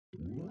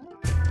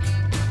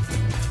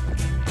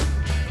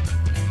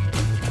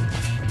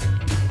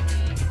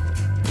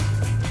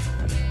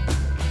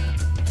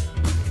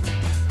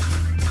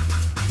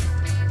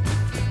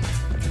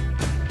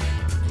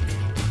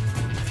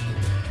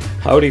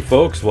Howdy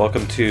folks,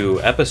 welcome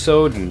to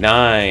episode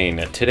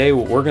 9. Today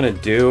what we're going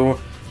to do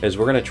is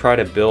we're going to try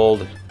to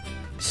build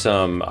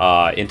some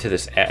into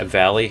this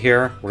valley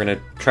here. We're going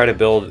to try to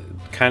build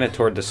kind of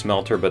toward the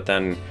smelter, but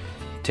then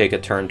take a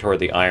turn toward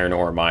the iron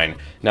ore mine.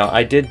 Now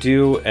I did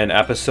do an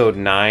episode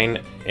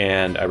 9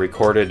 and I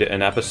recorded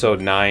an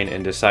episode 9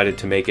 and decided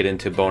to make it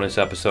into bonus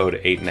episode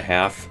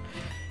 8.5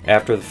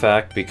 after the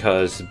fact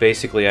because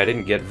basically I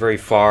didn't get very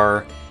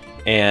far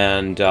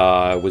and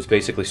was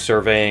basically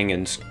surveying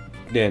and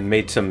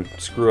made some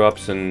screw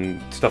ups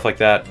and stuff like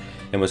that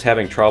and was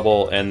having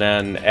trouble, and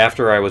then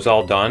after I was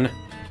all done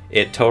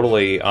it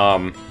totally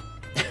I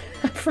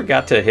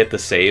forgot to hit the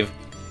save.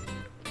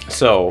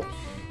 So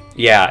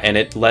yeah, and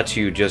it lets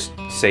you just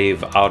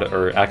save out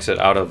or exit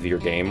out of your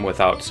game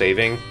without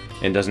saving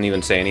and doesn't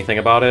even say anything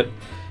about it.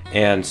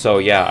 And so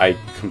yeah, I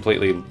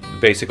completely,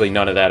 basically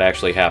none of that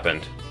actually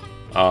happened.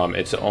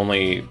 It's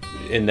only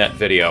in that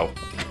video.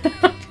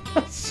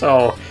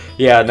 So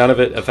yeah, none of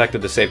it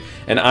affected the save.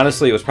 And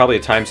honestly, it was probably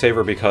a time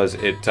saver because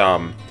it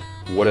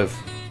would have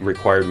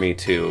required me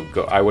to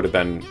go. I would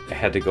have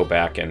had to go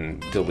back and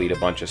delete a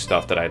bunch of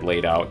stuff that I'd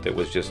laid out that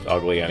was just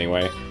ugly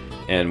anyway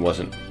and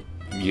wasn't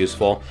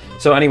useful.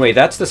 So anyway,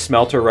 that's the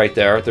smelter right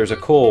there. There's a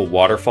cool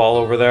waterfall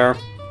over there.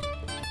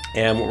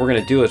 And what we're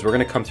going to do is we're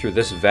going to come through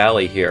this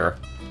valley here.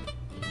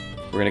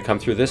 We're going to come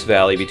through this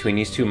valley between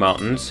these two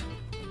mountains.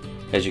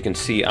 As you can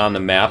see on the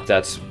map,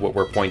 that's what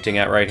we're pointing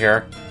at right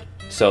here.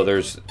 So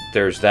there's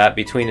that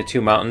between the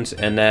two mountains,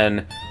 and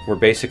then we're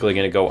basically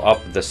going to go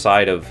up the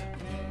side of,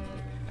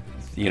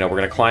 we're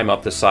going to climb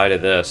up the side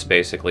of this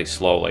basically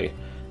slowly.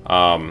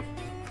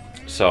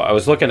 So I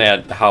was looking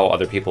at how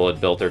other people had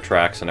built their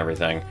tracks and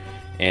everything,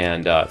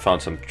 and found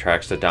some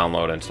tracks to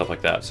download and stuff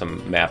like that,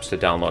 some maps to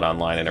download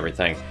online and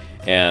everything,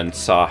 and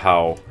saw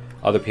how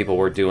other people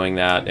were doing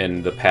that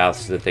and the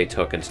paths that they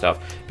took and stuff,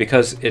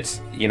 because it's,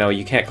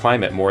 you can't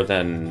climb it more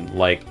than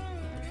like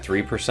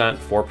 3%, 4%.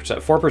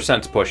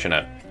 4%'s pushing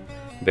it,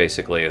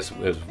 basically, is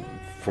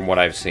from what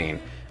I've seen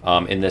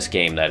in this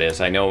game, that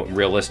is. I know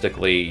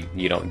realistically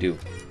you don't do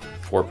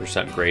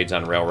 4% grades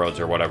on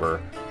railroads or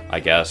whatever, I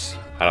guess.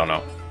 I don't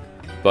know.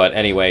 But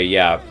anyway,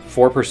 yeah,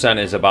 4%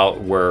 is about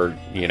where,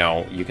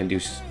 you can do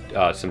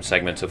some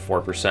segments of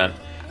 4%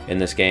 in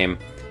this game,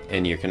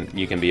 and you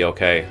can be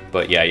okay.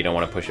 But yeah, you don't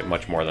want to push it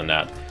much more than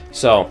that.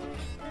 So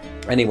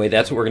anyway,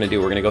 that's what we're going to do.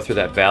 We're going to go through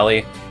that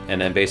valley and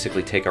then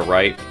basically take a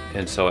right.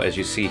 And so as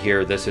you see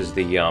here, this is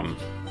the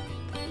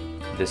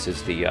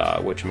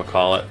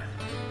whatchamacallit,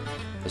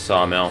 the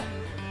sawmill.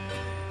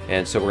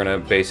 And so we're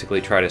going to basically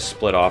try to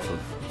split off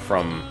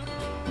from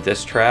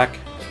this track.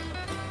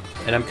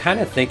 And I'm kind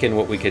of thinking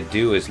what we could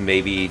do is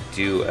maybe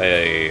do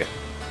a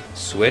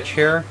switch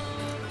here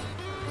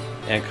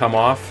and come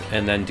off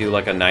and then do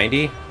like a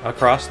 90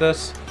 across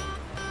this.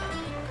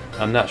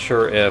 I'm not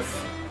sure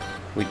if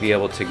we'd be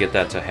able to get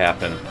that to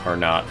happen or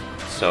not.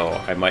 So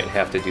I might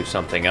have to do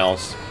something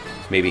else.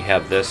 Maybe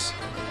have this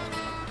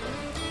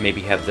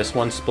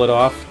one split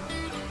off,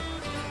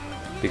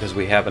 because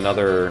we have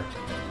another,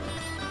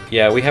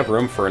 yeah, we have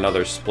room for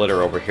another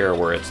splitter over here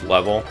where it's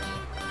level.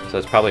 So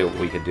that's probably what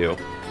we could do,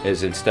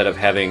 is instead of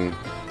having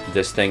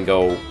this thing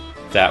go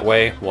that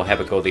way, we'll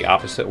have it go the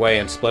opposite way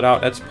and split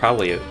out. That's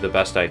probably the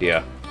best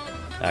idea,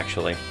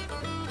 actually.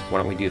 Why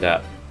don't we do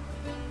that?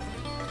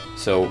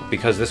 So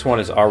because this one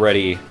is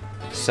already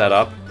set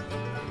up,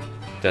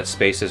 that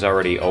space is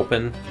already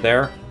open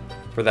there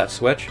for that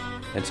switch,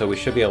 and so we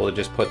should be able to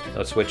just put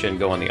a switch in,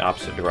 go in the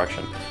opposite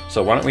direction.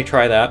 So why don't we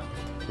try that?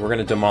 We're going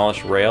to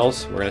demolish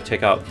rails. We're going to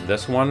take out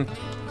this one,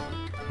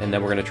 and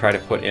then we're going to try to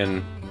put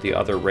in the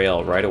other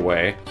rail right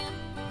away.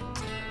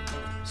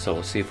 So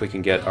we'll see if we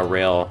can get a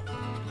rail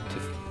to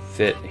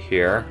fit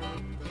here.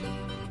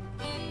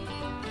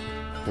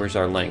 Where's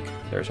our link?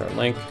 There's our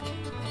link.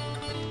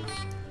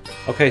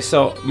 Okay,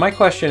 so my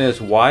question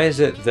is, why is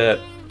it that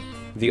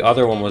the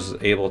other one was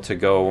able to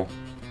go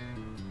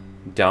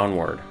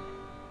downward?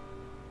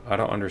 I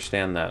don't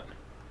understand that.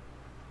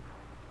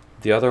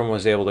 The other one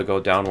was able to go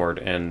downward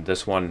and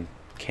this one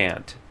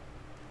can't.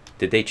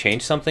 Did they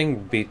change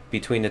something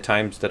between the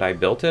times that I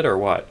built it, or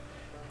what?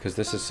 Because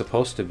this is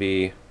supposed to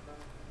be...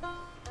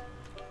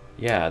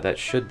 Yeah, that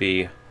should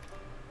be...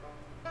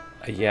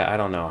 Yeah, I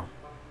don't know.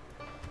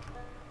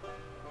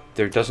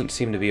 There doesn't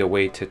seem to be a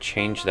way to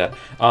change that.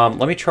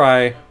 Let me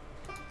try...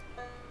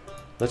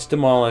 Let's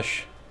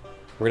demolish...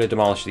 We're going to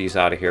demolish these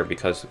out of here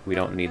because we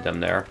don't need them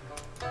there.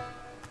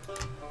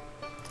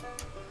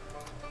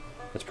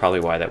 That's probably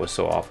why that was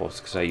so awful. It's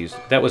because I used...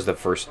 That was the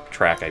first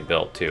track I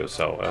built too,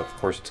 so of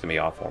course it's going to be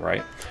awful,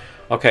 right?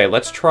 Okay,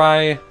 let's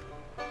try...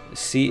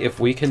 See if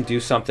we can do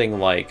something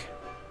like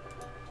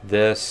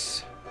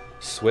this.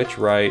 Switch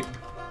right.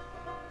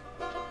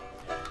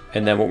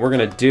 And then what we're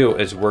going to do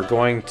is we're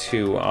going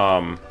to...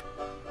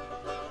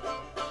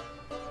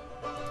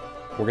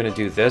 we're going to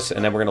do this,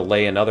 and then we're going to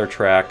lay another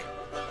track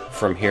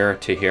from here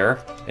to here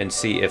and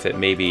see if it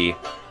maybe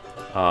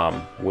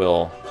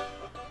will...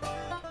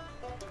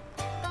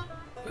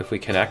 If we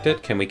connect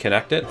it, can we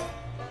connect it?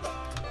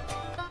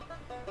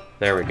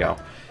 There we go.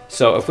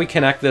 So if we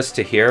connect this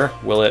to here,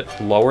 will it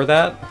lower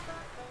that?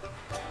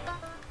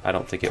 I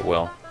don't think it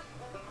will.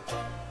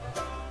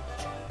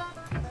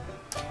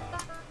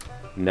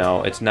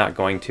 No, it's not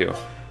going to.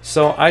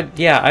 So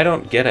yeah, I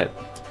don't get it.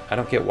 I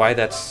don't get why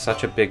that's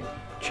such a big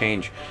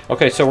change.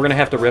 Okay, so we're gonna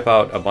have to rip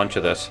out a bunch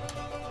of this.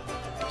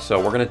 So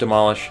we're gonna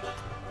demolish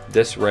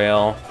this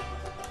rail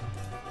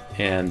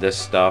and this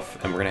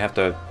stuff, and we're gonna have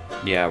to,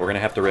 yeah, we're gonna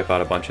have to rip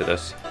out a bunch of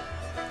this.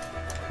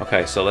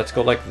 Okay, so let's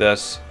go like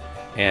this,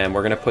 and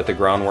we're gonna put the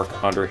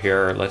groundwork under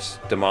here. Let's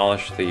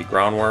demolish the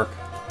groundwork,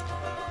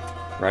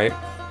 right?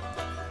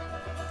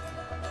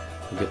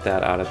 We'll get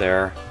that out of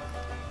there,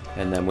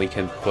 and then we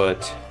can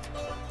put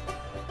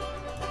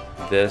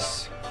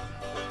this,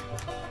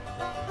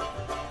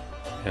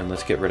 and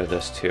let's get rid of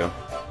this too,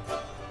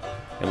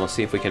 and we'll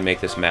see if we can make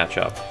this match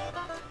up.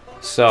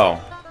 So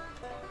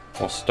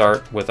we'll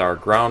start with our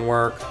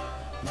groundwork,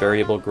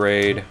 variable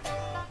grade.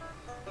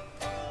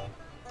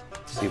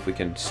 See if we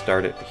can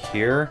start it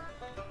here.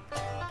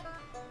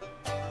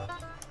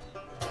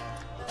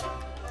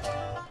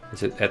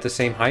 Is it at the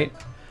same height?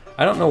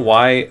 I don't know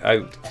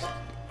why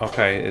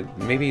okay, it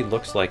maybe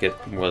looks like it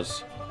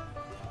was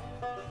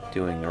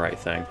doing the right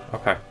thing.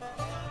 Okay.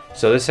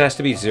 So this has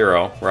to be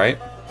 0, right?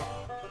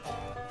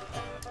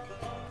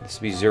 This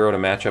will be 0 to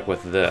match up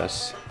with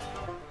this.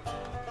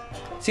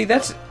 See,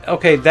 that's...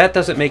 Okay, that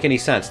doesn't make any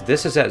sense.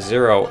 This is at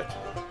 0.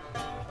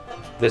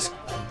 This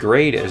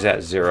grade is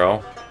at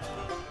 0.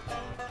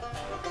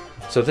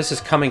 So this is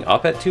coming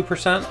up at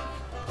 2%?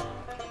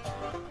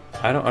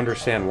 I don't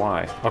understand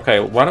why. Okay,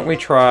 why don't we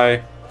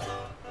try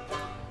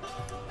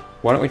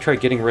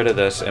getting rid of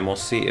this, and we'll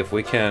see if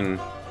we can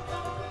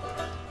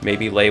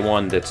maybe lay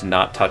one that's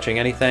not touching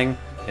anything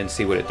and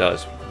see what it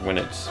does when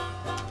it's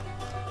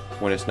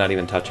not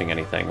even touching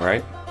anything,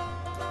 right?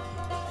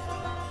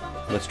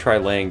 Let's try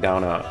laying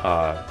down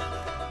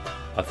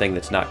a thing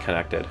that's not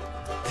connected.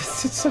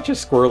 This is such a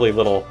squirrely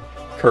little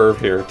curve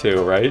here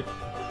too, right?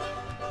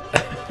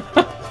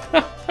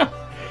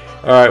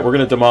 Alright, we're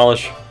gonna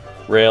demolish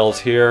rails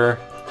here.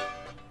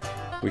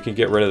 We can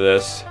get rid of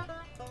this.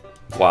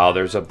 Wow,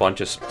 there's a bunch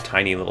of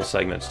tiny little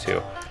segments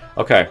too.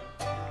 Okay,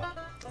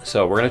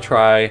 so we're gonna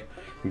try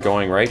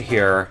going right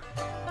here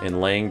and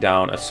laying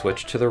down a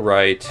switch to the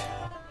right.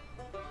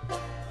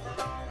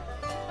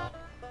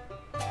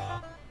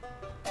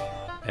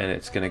 And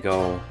it's gonna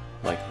go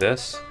like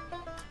this.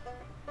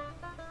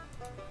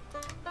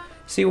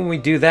 See, when we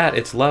do that,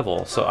 it's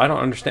level. So I don't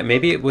understand.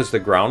 Maybe it was the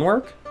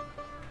groundwork?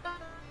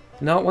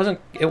 No,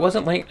 it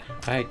wasn't laying.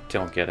 I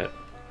don't get it.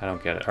 I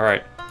don't get it. All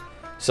right.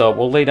 So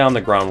we'll lay down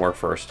the groundwork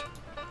first.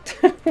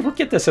 We'll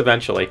get this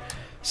eventually.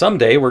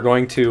 Someday we're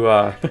going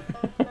to...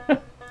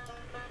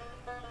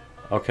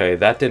 Okay,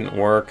 that didn't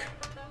work.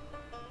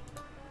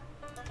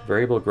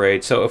 Variable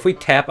grade. So if we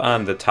tap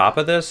on the top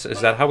of this,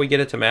 is that how we get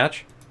it to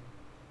match?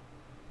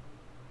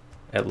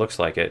 It looks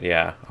like it,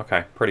 yeah.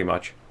 Okay, pretty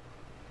much.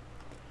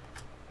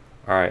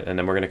 Alright, and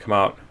then we're going to come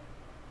out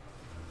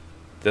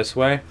this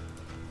way.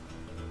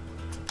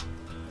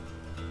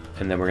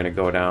 And then we're going to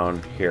go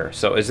down here.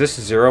 So is this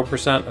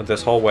 0% of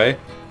this whole way?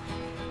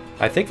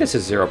 I think this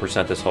is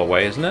 0% this whole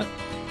way, isn't it?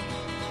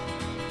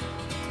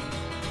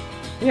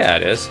 Yeah,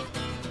 it is.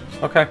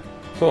 Okay,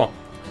 cool.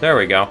 There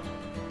we go.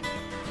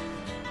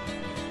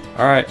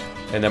 Alright,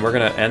 and then we're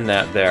going to end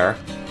that there.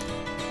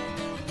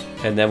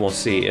 And then we'll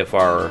see if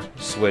our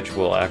switch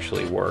will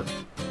actually work.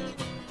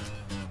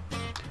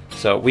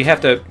 So we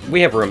have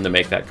room to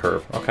make that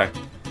curve. Okay.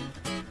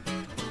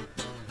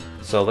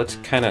 So let's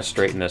kind of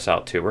straighten this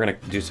out too. We're gonna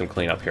do some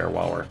cleanup here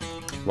while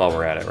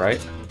we're at it,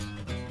 right?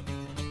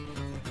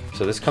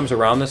 So this comes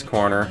around this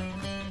corner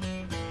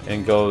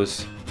and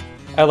goes.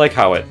 I like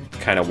how it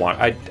kind of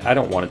I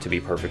don't want it to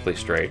be perfectly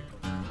straight.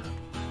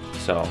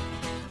 So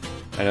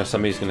I know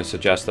somebody's gonna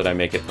suggest that I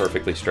make it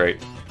perfectly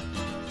straight.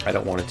 I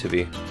don't want it to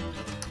be.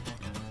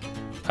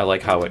 I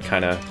like how it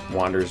kind of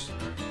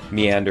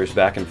meanders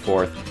back and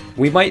forth.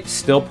 We might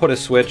still put a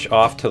switch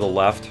off to the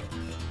left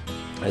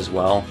as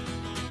well.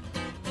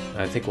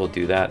 I think we'll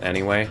do that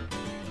anyway.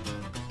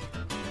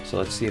 So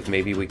let's see if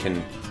maybe we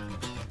can...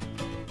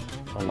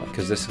 Hold on,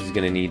 because this is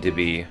going to need to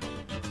be...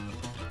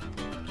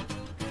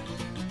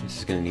 This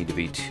is going to need to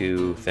be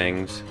two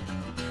things.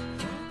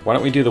 Why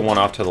don't we do the one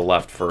off to the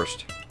left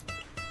first?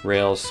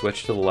 Rails,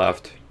 switch to the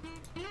left.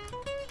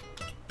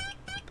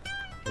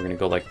 We're going to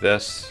go like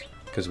this,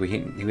 because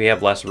we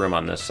have less room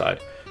on this side.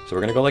 So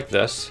we're going to go like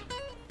this.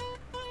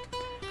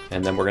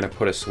 And then we're going to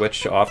put a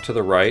switch off to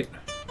the right.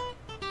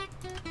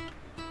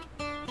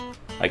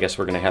 I guess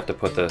we're going to have to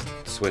put the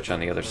switch on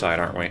the other side,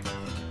 aren't we?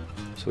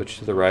 Switch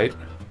to the right.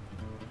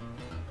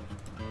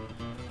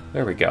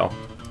 There we go.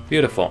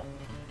 Beautiful.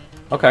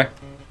 Okay.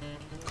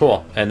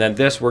 Cool. And then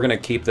this, we're going to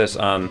keep this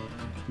on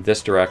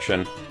this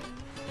direction.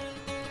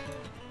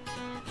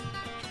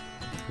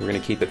 We're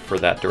going to keep it for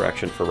that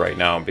direction for right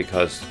now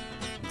because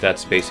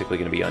that's basically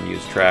going to be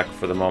unused track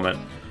for the moment.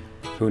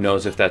 Who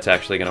knows if that's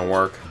actually going to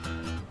work.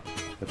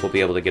 If we'll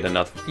be able to get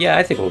enough. Yeah,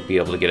 I think we'll be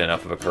able to get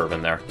enough of a curve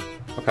in there.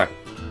 Okay.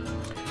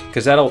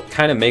 Because that'll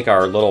kind of make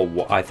our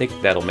little... I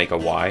think that'll make a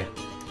Y.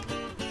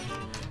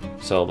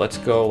 So let's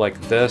go like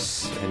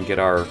this and get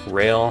our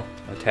rail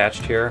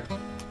attached here.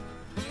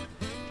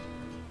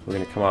 We're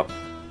going to come up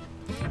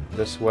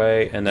this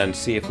way and then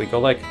see if we go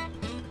like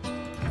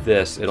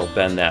this, it'll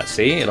bend that.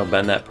 See? It'll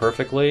bend that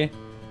perfectly.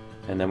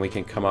 And then we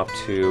can come up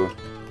to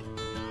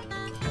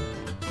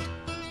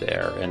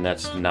there, and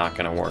that's not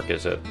going to work,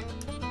 is it?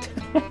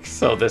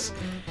 So this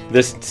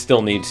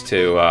still needs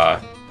to,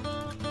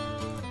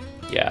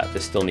 yeah,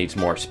 this still needs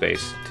more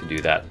space to do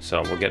that.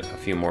 So we'll get a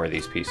few more of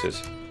these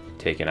pieces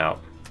taken out.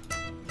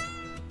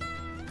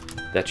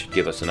 That should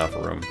give us enough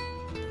room.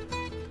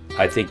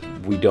 I think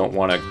we don't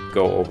want to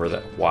go over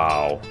that.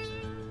 Wow.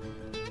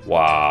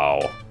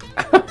 Wow.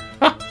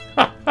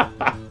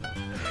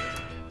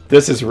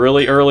 This is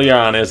really early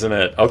on, isn't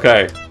it?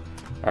 Okay.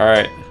 All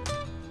right.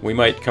 We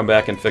might come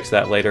back and fix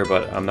that later,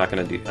 but I'm not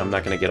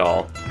gonna get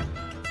all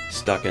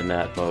stuck in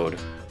that mode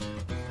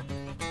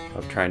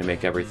of trying to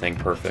make everything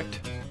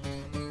perfect.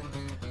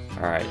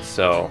 All right.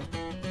 So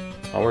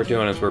all we're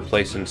doing is we're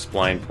placing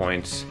spline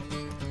points.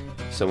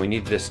 So we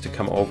need this to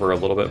come over a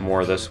little bit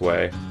more this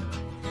way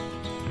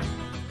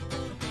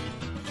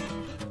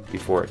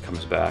before it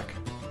comes back,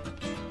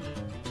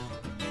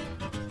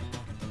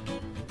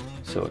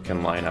 so it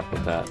can line up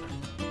with that.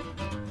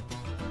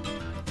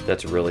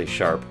 That's really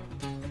sharp.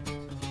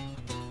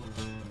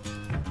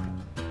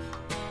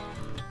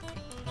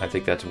 I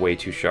think that's way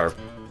too sharp.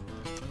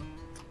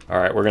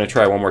 Alright, we're going to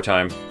try one more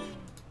time.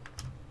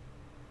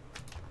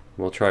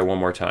 We'll try one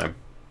more time.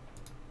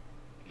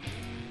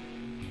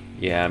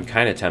 Yeah, I'm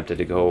kind of tempted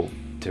to go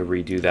to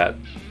redo that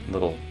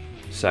little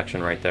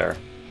section right there.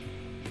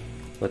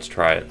 Let's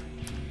try it.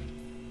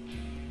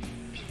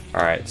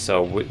 Alright,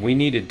 so what we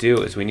need to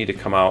do is we need to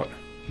come out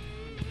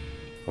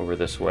over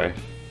this way.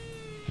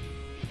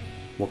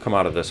 We'll come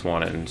out of this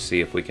one and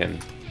see if we can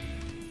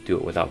do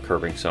it without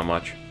curving so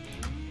much.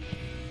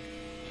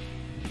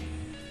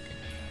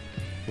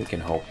 We can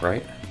hope,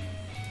 right?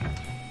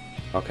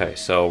 Okay,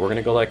 so we're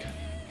gonna go like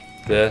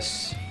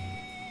this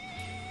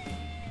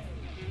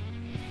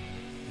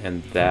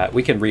and that.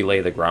 We can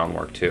relay the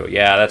groundwork too.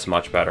 Yeah, that's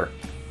much better.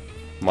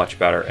 Much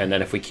better. And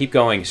then if we keep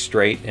going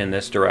straight in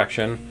this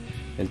direction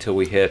until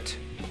we hit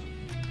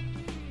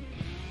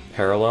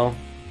parallel,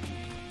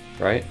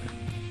 right?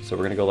 So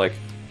we're gonna go like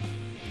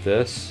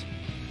this.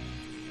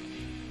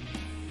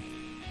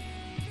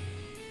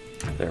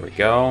 There we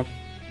go.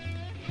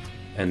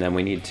 And then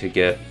we need to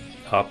get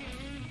up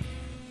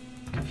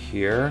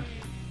here.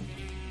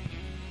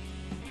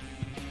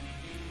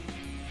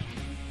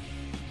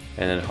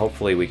 And then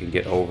hopefully we can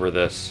get over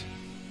this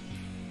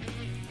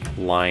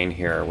line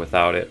here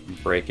without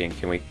it breaking.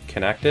 Can we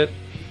connect it?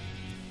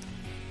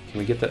 Can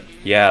we get the...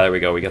 Yeah, there we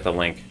go. We get the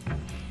link.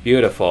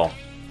 Beautiful.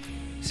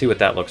 See what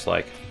that looks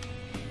like.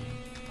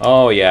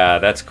 Oh, yeah,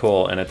 that's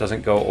cool. And it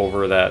doesn't go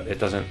over that. It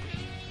doesn't...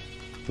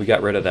 We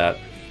got rid of that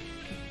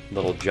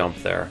little jump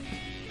there.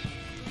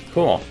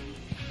 Cool.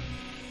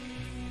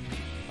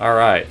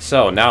 Alright,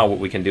 so now what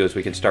we can do is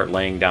we can start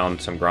laying down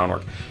some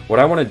groundwork. What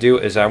I want to do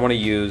is I want to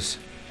use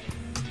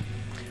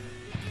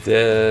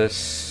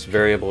this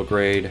variable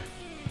grade,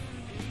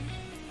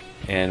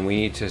 and we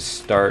need to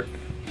start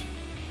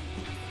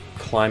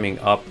climbing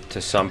up to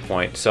some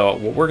point. So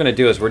what we're going to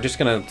do is we're just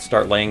going to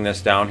start laying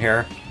this down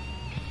here.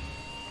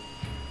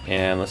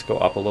 And let's go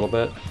up a little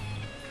bit.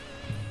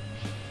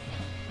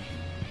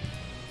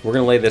 We're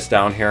going to lay this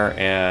down here,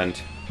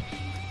 and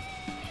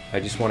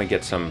I just want to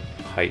get some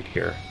height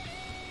here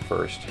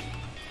first,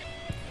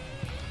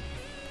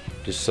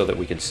 just so that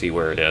we can see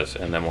where it is,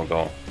 and then we'll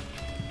go.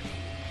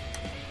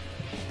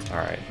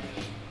 Alright.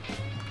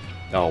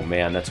 Oh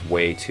man, that's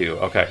way too...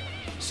 Okay,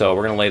 so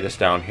we're going to lay this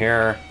down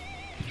here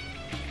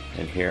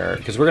and here,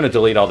 because we're going to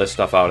delete all this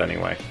stuff out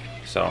anyway,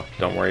 so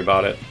don't worry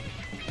about it.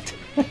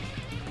 There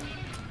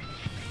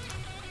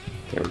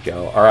we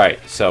go.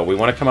 Alright, so we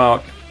want to come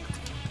out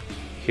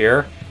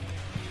here,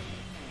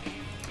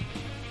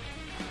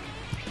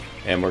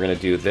 and we're going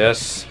to do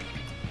this.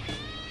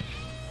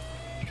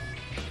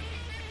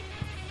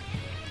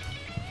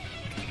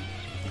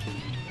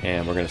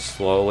 And we're going to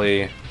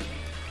slowly...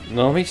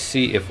 Now, let me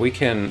see if we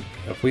can...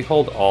 If we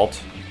hold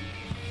Alt,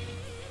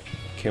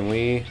 can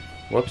we...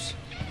 Whoops.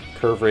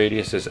 Curve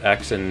radius is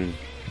X and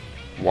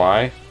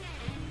Y.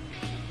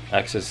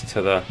 X is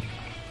to the...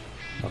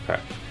 Okay.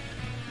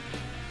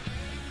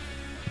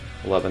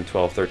 11,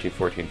 12, 13,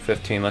 14,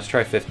 15. Let's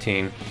try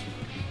 15.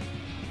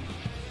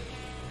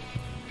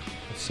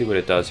 Let's see what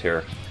it does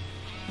here.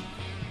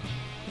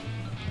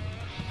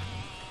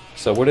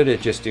 So what did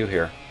it just do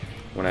here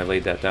when I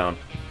laid that down?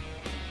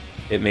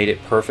 It made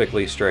it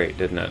perfectly straight,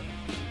 didn't it?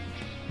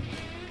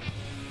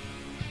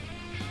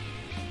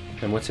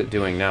 And what's it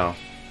doing now?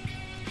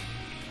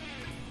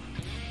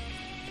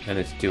 And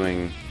it's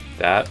doing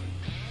that.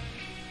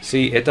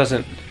 See, it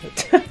doesn't...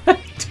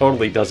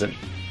 totally doesn't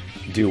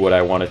do what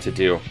I want it to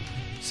do.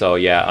 So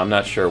yeah, I'm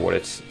not sure what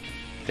it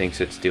thinks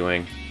it's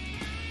doing.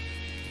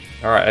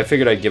 Alright, I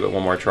figured I'd give it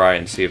one more try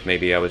and see if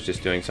maybe I was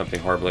just doing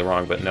something horribly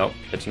wrong, but nope,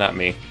 it's not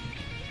me.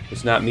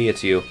 It's not me,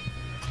 it's you.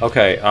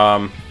 Okay,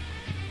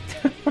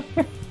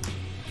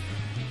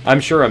 I'm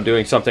sure I'm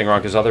doing something wrong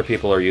because other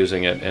people are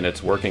using it and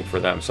it's working for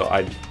them. So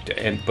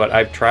but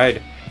I've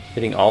tried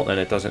hitting Alt and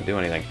it doesn't do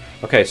anything.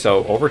 Okay,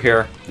 so over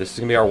here, this is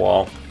gonna be our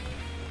wall.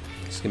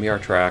 This is gonna be our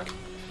track,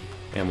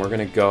 and we're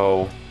gonna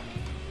go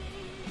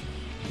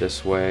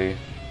this way.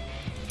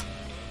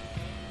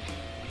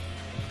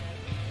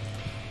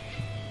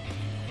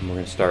 And we're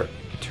gonna start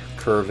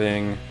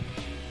curving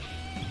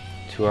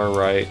to our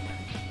right.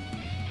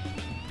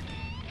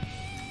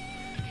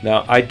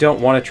 Now, I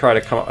don't want to try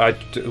to come up.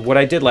 What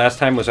I did last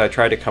time was I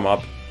tried to come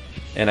up,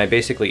 and I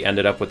basically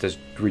ended up with this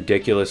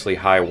ridiculously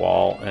high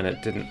wall, and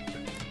it didn't,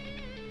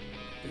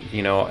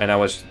 you know, and I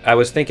was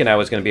thinking I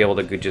was going to be able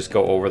to just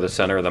go over the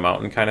center of the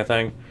mountain kind of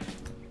thing.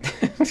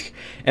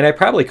 And I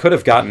probably could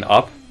have gotten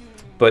up,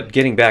 but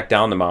getting back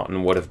down the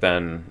mountain would have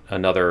been a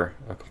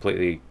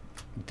completely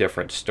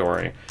different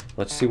story.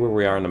 Let's see where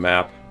we are on the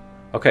map.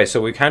 Okay,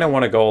 so we kind of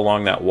want to go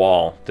along that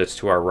wall that's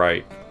to our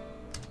right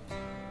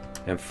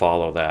and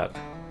follow that.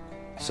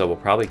 So we'll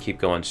probably keep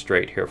going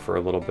straight here for a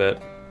little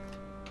bit.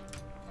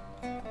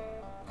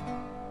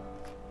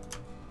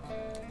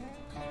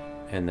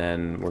 And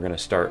then we're going to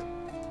start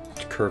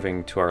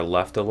curving to our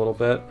left a little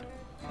bit.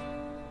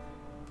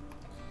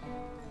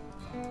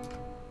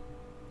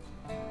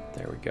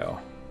 There we go.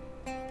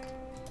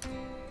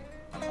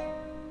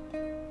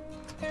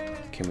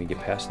 Can we get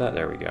past that?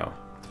 There we go.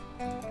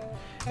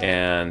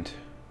 And,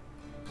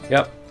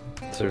 yep,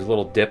 so there's a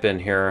little dip in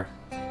here,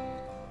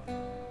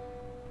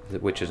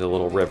 which is a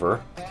little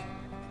river.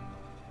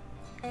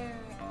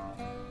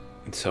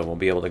 And so we'll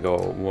be able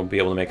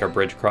to make our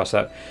bridge across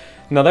that.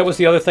 Now that was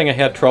the other thing I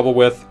had trouble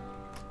with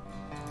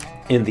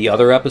in the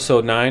other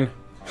episode 9.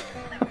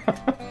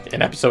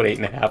 In episode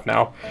 8.5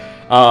 now.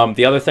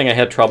 The other thing I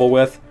had trouble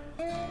with,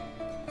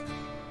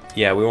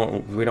 yeah,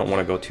 we don't want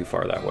to go too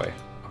far that way.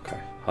 Okay,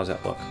 how's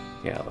that look?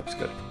 Yeah, it looks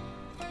good.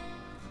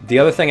 The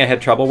other thing I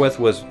had trouble with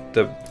was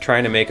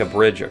trying to make a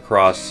bridge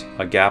across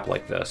a gap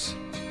like this.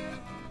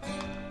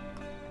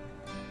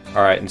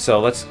 Alright, and so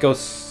let's go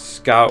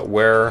scout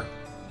where...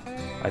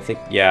 I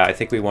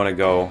think we want to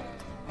go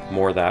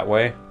more that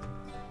way.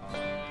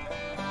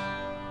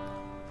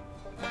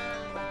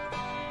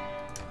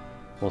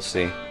 We'll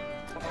see.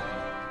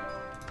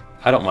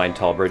 I don't mind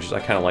tall bridges. I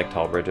kind of like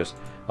tall bridges.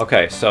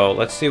 Okay, so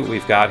let's see what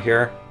we've got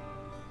here.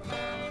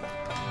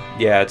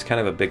 Yeah, it's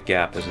kind of a big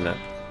gap, isn't it?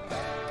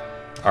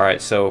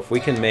 Alright, so if we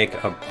can make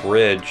a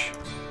bridge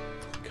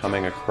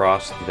coming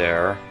across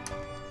there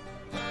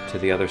to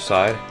the other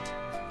side,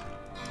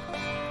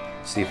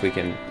 see if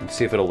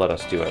it'll let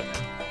us do it.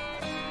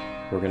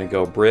 We're going to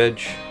go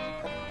bridge.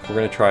 We're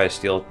going to try a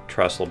steel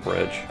trestle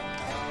bridge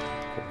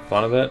for the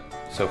fun of it.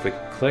 So if we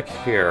click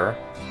here,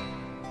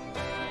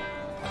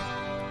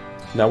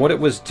 now what it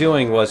was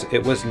doing was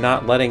it was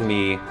not letting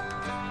me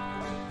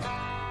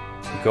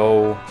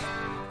go.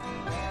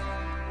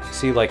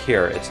 See, like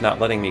here, it's not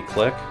letting me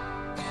click.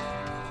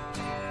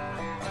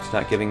 It's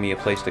not giving me a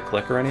place to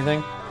click or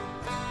anything.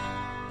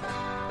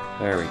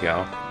 There we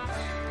go.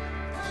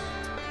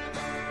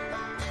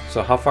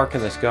 So how far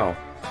can this go?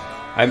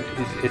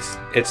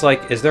 It's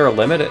like, is there a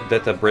limit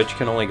that the bridge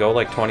can only go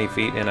like 20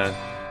 feet in a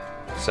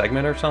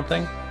segment or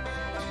something?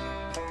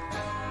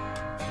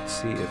 Let's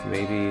see if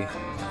maybe...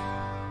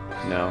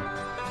 No.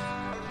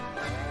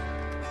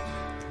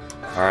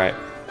 Alright.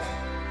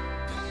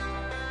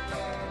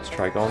 Let's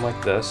try going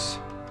like this.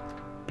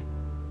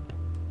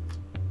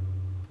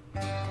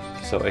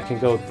 So it can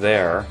go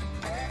there.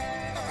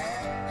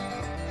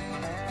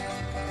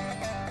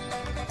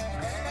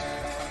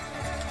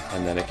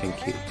 And then it can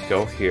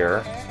go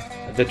here.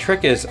 The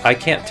trick is I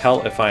can't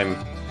tell if I'm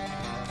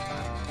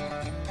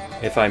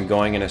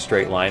going in a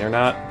straight line or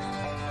not.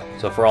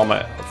 So for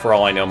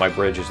all I know, my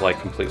bridge is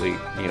like completely,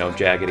 you know,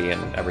 jaggedy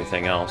and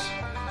everything else.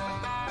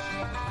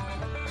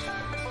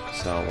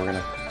 So we're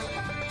gonna...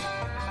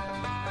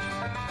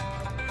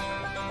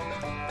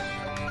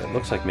 It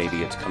looks like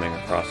maybe it's coming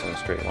across in a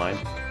straight line.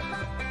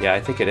 Yeah,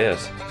 I think it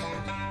is.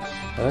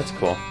 Oh, that's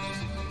cool.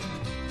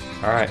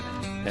 Alright,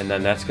 and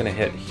then that's gonna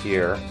hit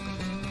here.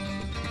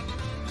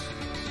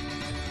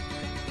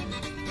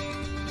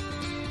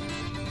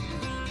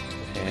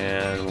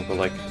 And we'll go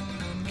like...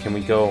 Can we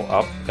go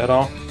up at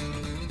all?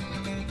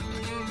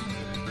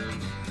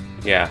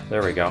 Yeah,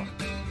 there we go.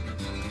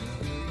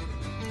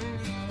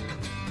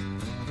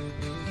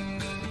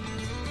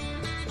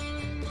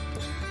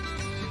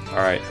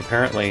 Alright,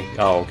 apparently...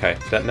 Oh, okay.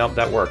 Nope,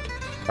 that worked.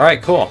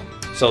 Alright, cool.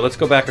 So let's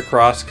go back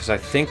across, because I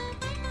think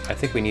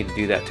we need to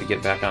do that to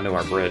get back onto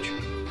our bridge.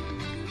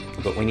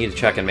 But we need to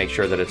check and make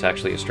sure that it's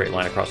actually a straight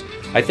line across.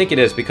 I think it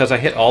is, because I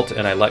hit Alt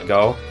and I let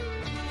go,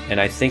 and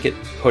I think it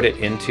put it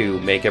into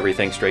make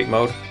everything straight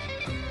mode.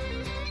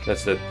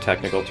 That's the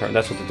technical term.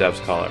 That's what the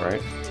devs call it,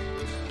 right?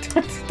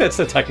 That's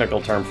the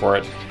technical term for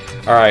it.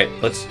 Alright,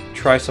 let's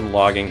try some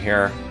logging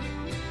here.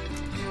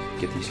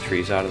 Get these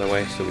trees out of the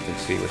way so we can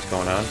see what's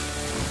going on.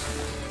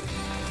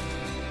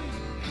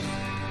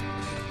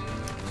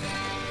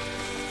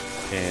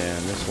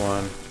 And this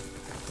one.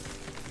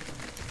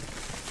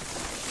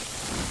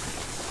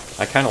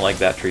 I kind of like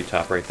that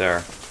treetop right there.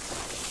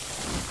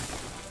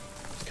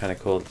 It's kind of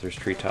cool that there's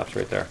treetops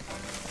right there.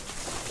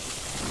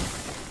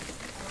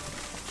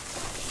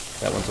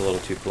 That one's a little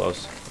too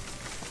close.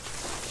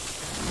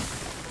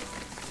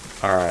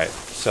 Alright,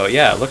 so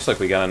yeah, it looks like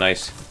we got a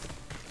nice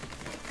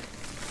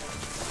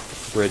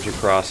bridge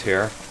across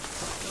here.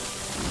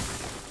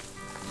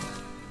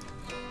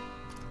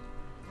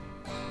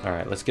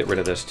 Alright, let's get rid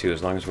of this too,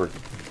 as long as we're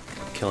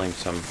killing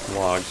some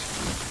logs.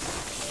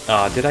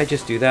 Did I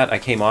just do that? I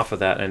came off of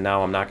that, and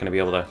now I'm not going to be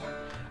able to...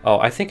 Oh,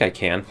 I think I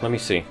can. Let me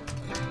see.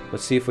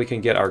 Let's see if we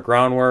can get our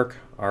groundwork,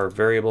 our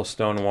variable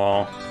stone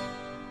wall.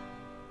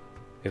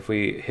 If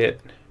we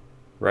hit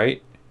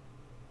right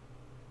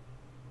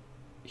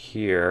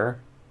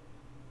here...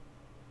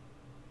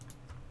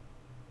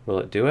 Will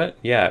it do it?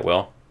 Yeah, it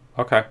will.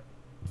 Okay.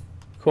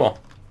 Cool.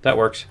 That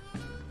works.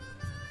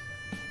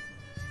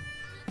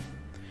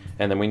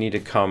 And then we need to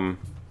come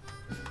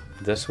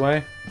this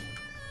way.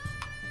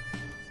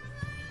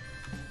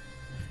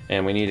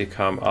 And we need to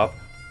come up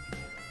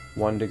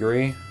 1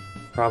 degree,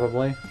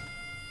 probably.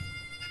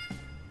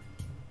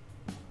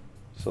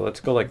 So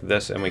let's go like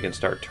this and we can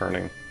start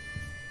turning.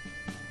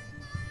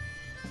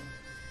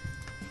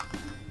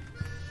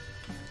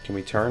 Can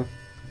we turn?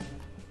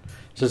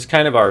 So it's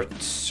kind of our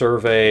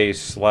survey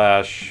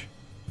slash,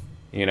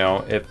 you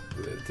know, if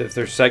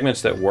there's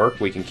segments that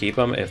work, we can keep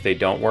them. If they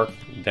don't work,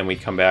 then we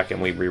come back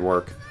and we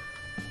rework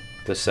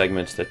the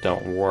segments that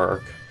don't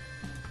work.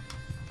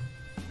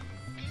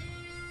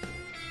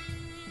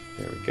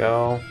 There we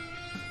go.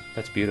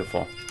 That's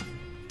beautiful.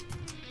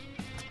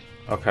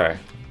 Okay.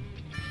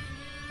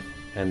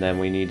 And then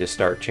we need to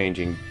start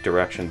changing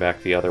direction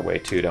back the other way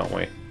too, don't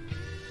we?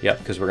 Yep,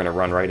 because we're going to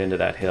run right into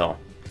that hill.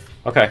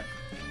 Okay.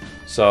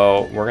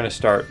 So we're going to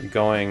start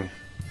going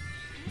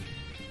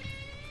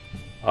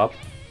up.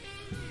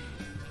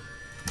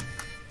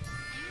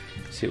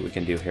 See what we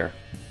can do here.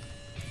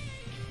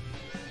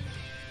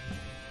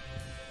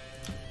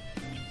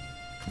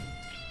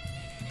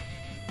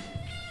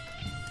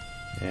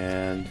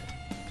 And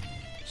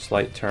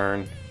slight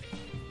turn.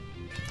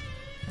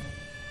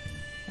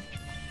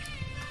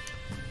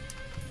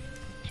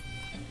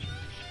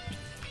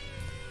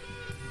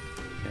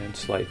 And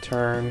slight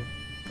turn.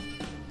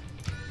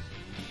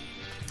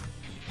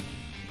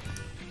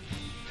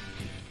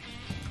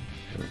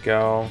 There we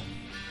go.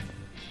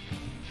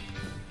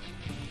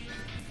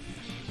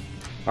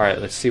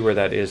 Alright, let's see where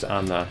that is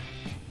on the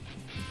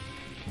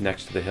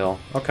next to the hill.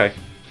 Okay.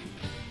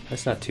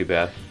 That's not too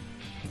bad.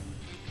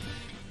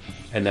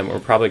 And then we're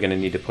probably going to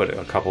need to put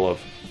a couple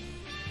of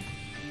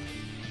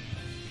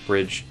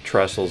bridge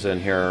trestles in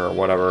here or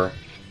whatever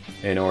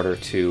in order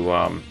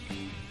to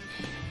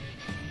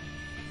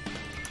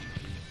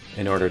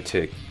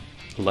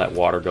let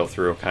water go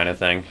through, kind of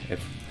thing,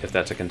 if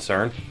that's a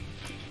concern.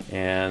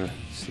 And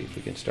let's see if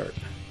we can start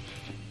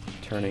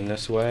turning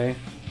this way.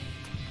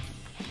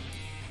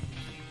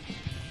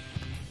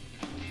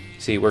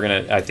 See,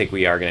 I think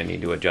we are gonna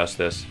need to adjust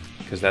this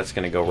because that's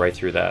gonna go right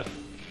through that.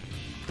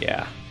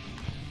 Yeah.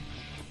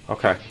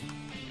 Okay.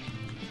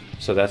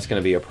 So that's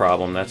gonna be a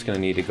problem. That's gonna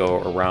need to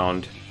go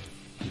around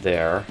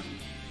there.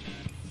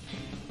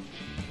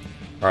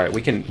 All right,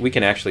 we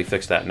can actually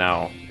fix that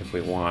now if we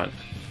want.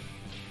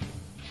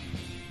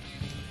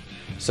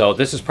 So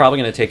this is probably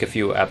going to take a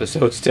few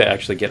episodes to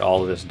actually get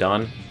all of this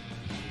done.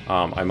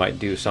 I might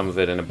do some of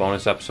it in a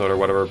bonus episode or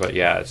whatever, but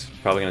yeah, it's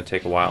probably going to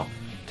take a while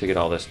to get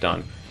all this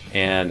done.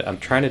 And I'm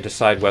trying to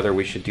decide whether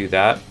we should do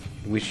that,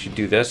 we should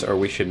do this, or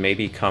we should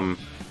maybe come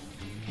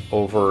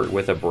over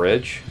with a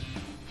bridge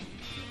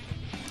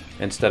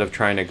instead of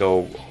trying to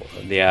go,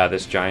 yeah,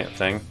 this giant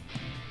thing.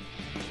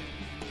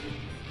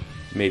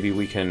 Maybe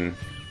we can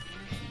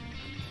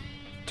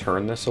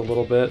turn this a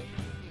little bit.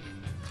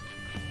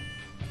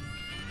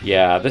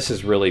 Yeah, this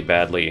is really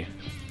badly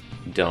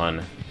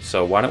done.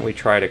 So why don't we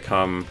try to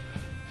come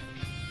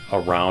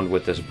around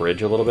with this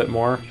bridge a little bit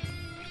more?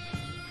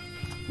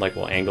 Like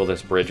we'll angle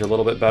this bridge a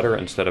little bit better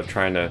instead of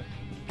trying to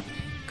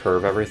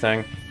curve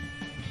everything.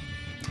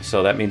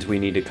 So that means we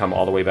need to come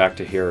all the way back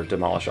to here,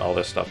 demolish all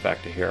this stuff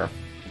back to here.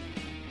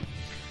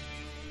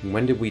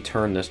 When did we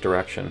turn this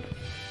direction?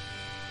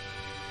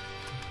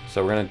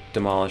 So we're going to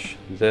demolish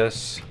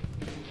this,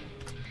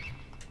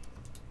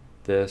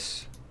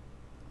 this,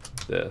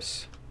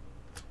 this.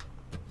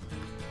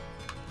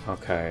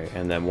 Okay,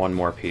 and then one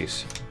more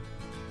piece.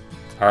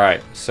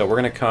 Alright, so we're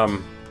going to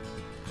come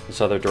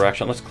this other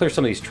direction. Let's clear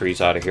some of these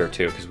trees out of here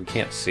too, because we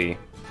can't see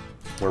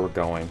where we're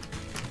going.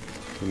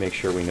 We make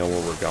sure we know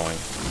where we're going.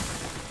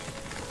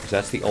 Because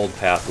that's the old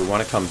path. We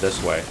want to come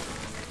this way.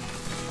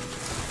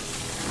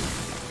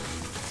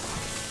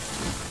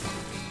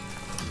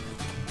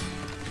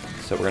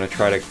 So we're going to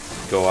try to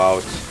go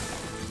out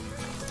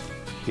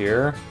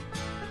here.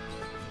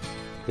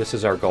 This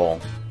is our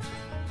goal,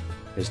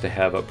 is to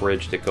have a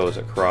bridge that goes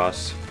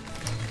across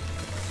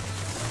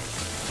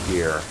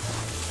here.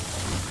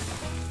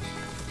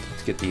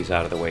 Let's get these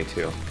out of the way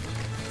too.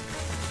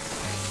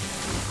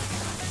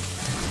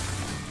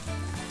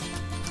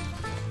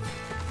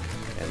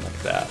 And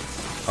like that.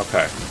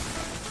 Okay.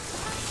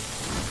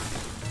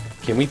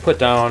 Can we put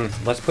down,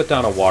 let's put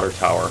down a water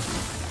tower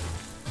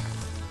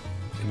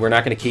we're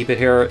not going to keep it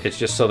here. It's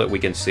just so that we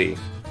can see.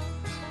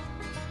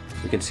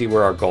 We can see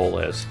where our goal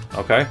is.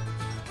 Okay?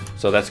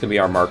 So that's going to be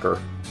our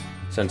marker.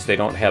 Since they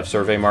don't have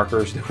survey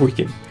markers that we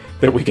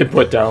can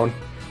put down,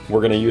 we're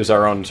going to use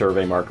our own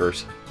survey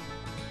markers.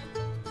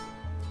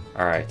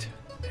 All right.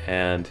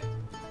 And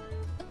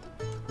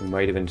we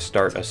might even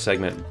start a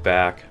segment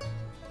back.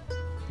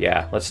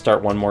 Yeah, let's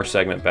start one more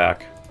segment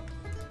back.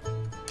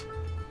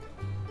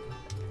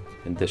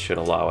 And this should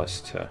allow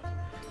us to...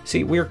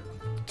 See, we're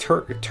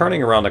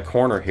turning around the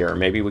corner here.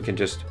 Maybe we can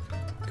just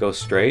go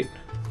straight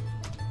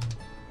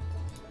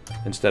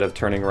instead of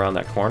turning around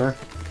that corner.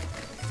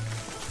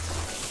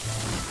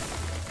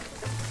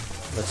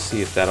 Let's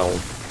see if that'll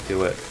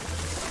do it.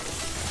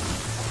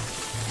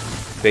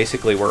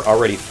 Basically, we're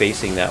already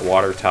facing that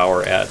water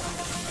tower at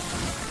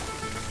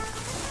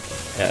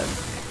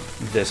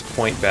this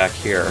point back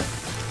here.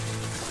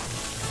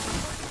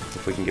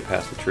 If we can get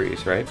past the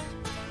trees, right?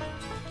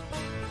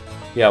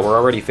 Yeah, we're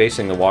already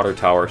facing the water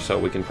tower, so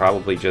we can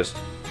probably just,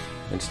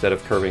 instead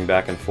of curving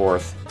back and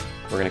forth,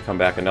 we're going to come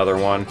back another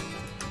one.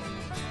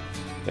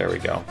 There we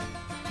go.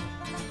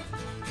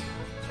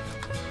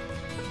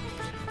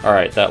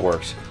 Alright, that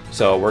works.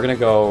 So we're going to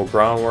go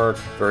groundwork,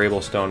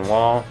 variable stone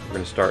wall. We're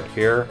going to start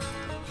here.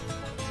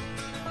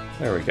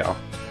 There we go.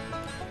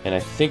 And I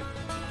think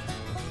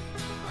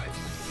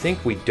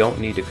we don't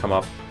need to come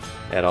up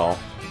at all.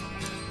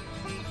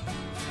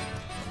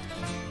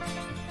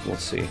 We'll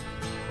see.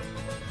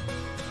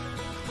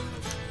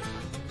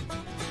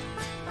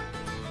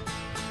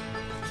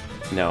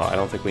 No, I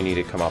don't think we need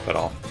to come up at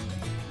all.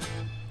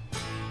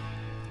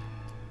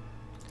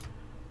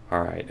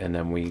 Alright, and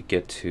then we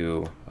get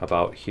to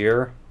about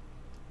here.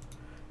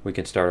 We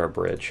can start our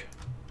bridge.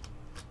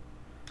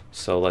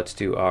 So let's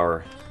do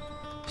our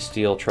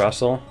steel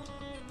trestle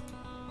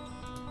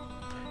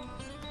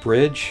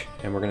bridge,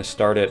 and we're going to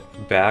start it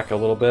back a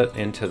little bit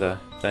into the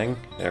thing.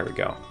 There we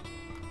go.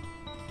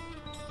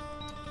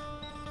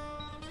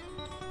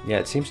 Yeah,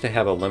 it seems to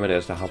have a limit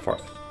as to how far.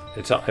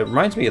 It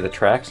reminds me of the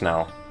tracks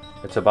now.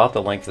 It's about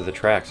the length of the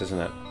tracks, isn't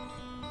it?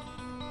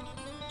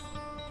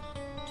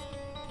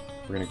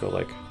 We're going to go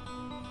like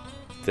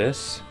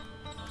this.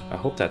 I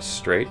hope that's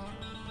straight.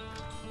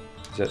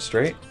 Is that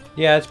straight?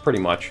 Yeah, it's pretty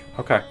much.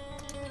 Okay.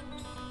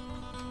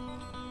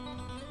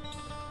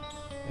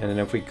 And then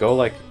if we go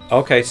like...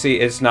 Okay, see,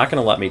 it's not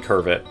going to let me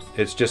curve it.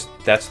 It's just,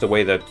 that's the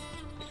way the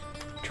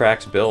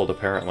tracks build,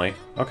 apparently.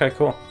 Okay,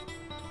 cool.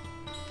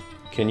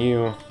 Can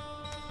you...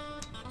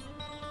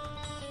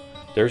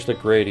 There's the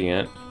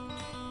gradient.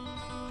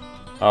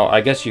 Oh,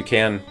 I guess you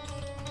can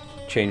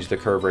change the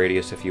curve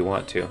radius if you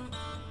want to.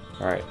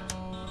 Alright,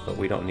 but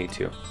we don't need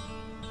to.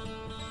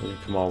 We're going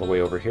to come all the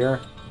way over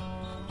here.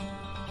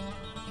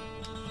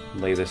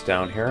 Lay this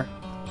down here.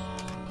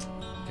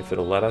 If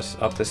it'll let us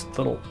up this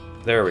little...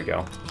 There we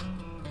go.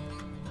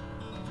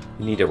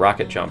 You need a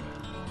rocket jump.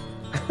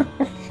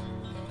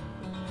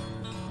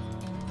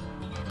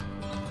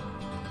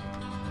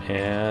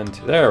 And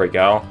there we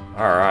go.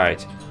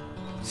 Alright.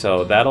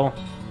 So that'll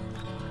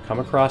come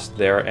across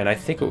there, and I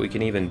think what we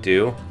can even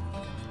do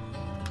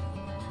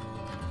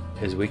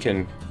is we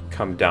can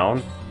come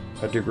down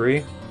a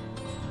degree.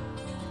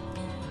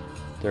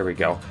 There we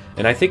go.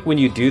 And I think when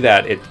you do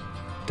that, it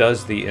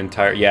does the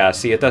entire... Yeah,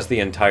 see, it does the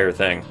entire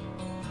thing.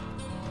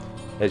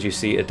 As you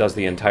see, it does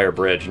the entire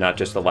bridge, not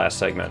just the last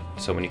segment.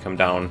 So when you come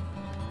down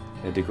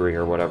a degree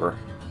or whatever,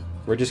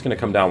 we're just going to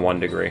come down 1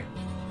 degree.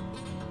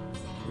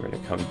 We're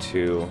going to come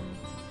to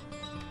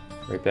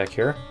right back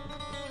here.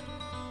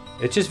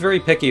 It's just very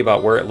picky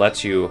about where it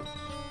lets you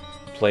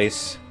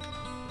place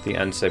the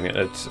end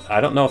segment. I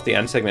don't know if the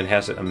end segment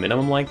has a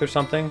minimum length or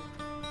something.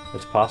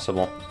 It's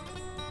possible.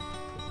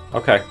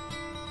 Okay.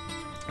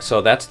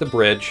 So that's the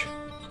bridge.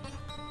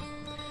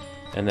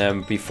 And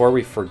then before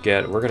we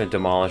forget, we're going to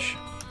demolish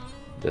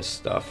this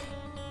stuff.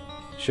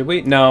 Should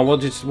we? No, we'll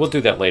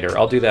do that later.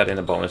 I'll do that in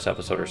a bonus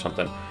episode or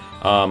something.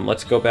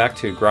 Let's go back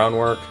to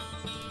groundwork,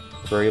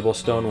 variable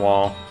stone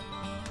wall.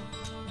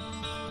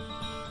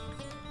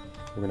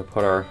 We're going to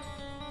put our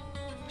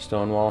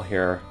stone wall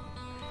here.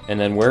 And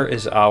then where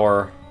is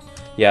our...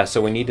 Yeah,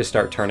 so we need to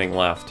start turning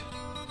left.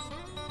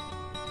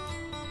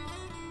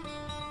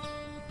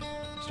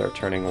 Start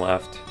turning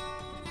left.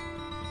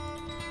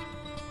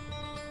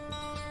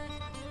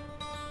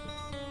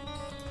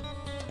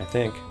 I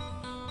think.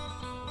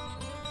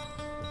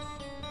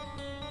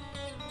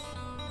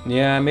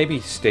 Yeah,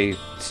 maybe stay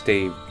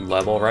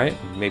level, right?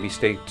 Maybe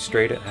stay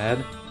straight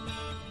ahead.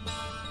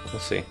 We'll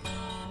see.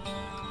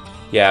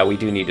 Yeah, we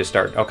do need to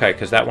start. Okay,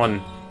 because that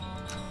one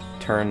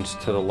turns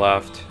to the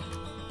left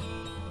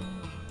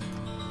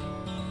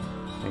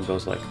and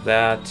goes like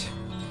that.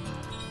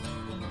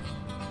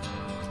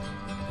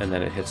 And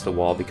then it hits the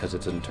wall because it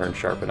doesn't turn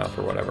sharp enough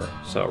or whatever.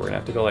 So we're going to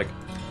have to go like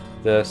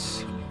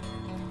this.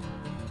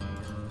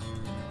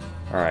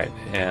 Alright,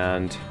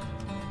 and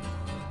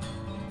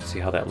see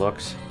how that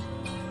looks.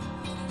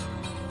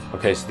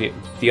 Okay, so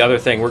the other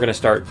thing, we're going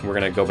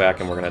to go back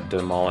and we're going to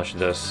demolish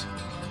this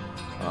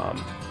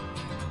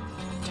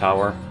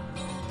tower.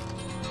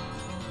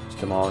 Let's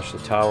demolish the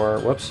tower.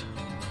 Whoops.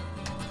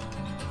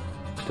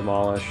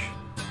 demolish.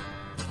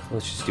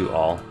 Let's just do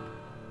all.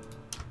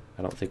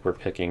 I don't think we're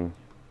picking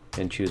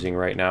and choosing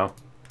right now.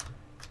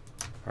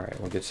 Alright,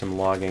 we'll get some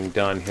logging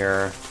done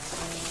here.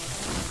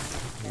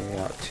 We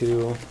got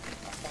 2.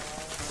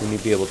 We need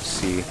to be able to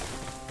see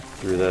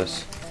through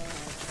this.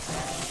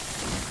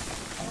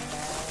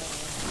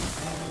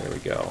 There we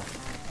go.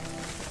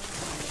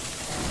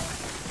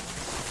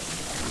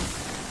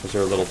 Those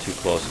are a little too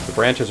close. If the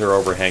branches are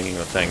overhanging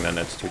the thing, then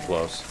it's too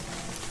close.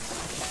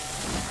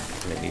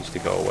 And it needs to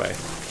go away.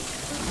 It's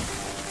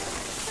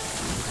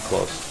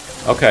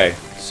close. Okay,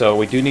 so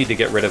we do need to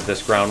get rid of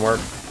this groundwork.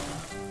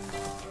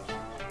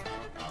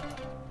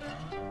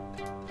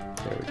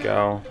 There we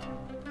go.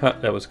 Huh,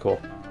 that was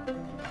cool.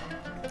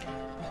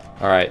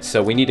 Alright,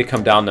 so we need to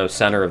come down the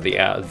center of the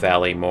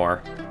valley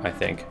more, I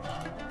think.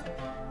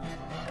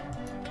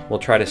 We'll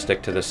try to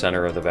stick to the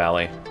center of the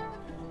valley.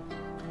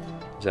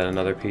 Is that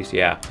another piece?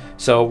 Yeah.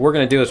 So what we're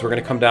going to do is we're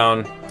going to come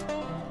down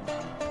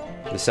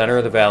the center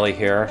of the valley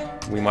here.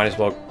 We might as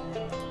well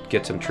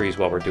get some trees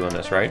while we're doing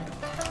this, right?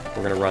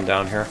 We're going to run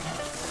down here.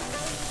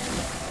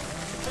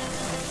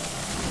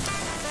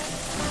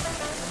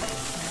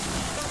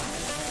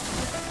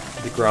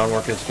 The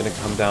groundwork is going to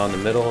come down the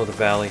middle of the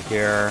valley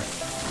here.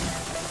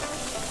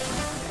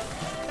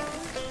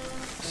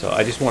 So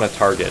I just want to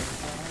target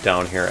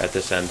down here at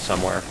this end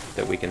somewhere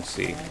that we can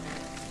see.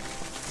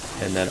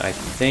 And then I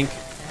think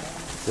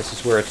this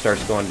is where it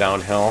starts going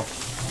downhill.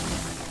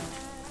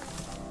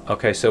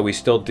 Okay, so we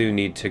still do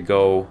need to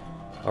go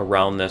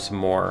around this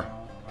more,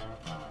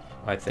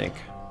 I think.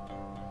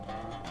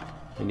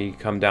 We need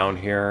to come down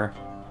here.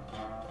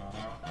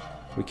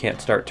 We can't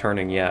start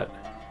turning yet.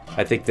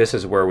 I think this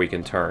is where we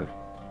can turn.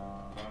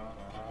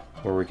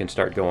 Where we can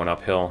start going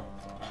uphill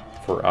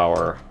for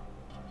our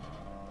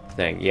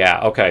thing.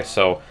 Yeah, okay,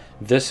 so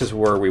this is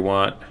where we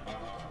want.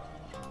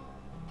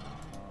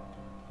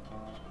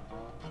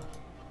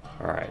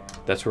 Alright,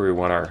 that's where we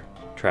want our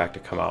track to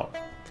come out.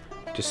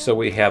 Just so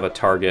we have a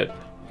target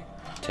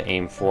to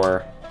aim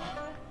for.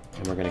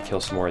 And we're going to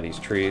kill some more of these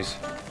trees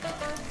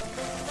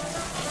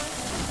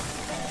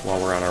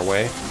while we're on our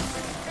way.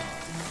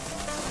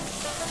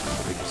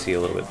 So we can see a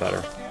little bit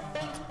better.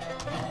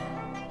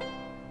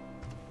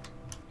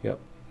 Yep,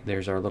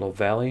 there's our little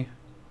valley.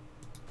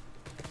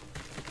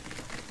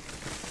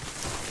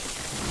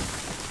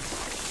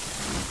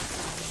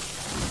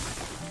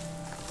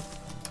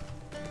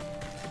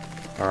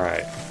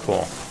 Alright,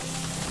 cool.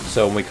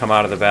 So when we come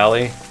out of the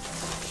valley,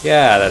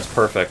 yeah, that's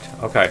perfect.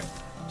 Okay,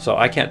 so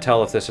I can't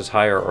tell if this is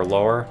higher or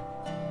lower.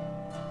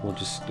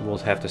 We'll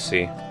have to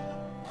see.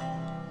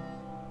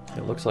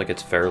 It looks like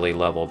it's fairly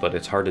level, but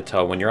it's hard to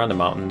tell. When you're on the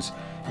mountains,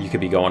 you could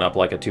be going up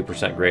like a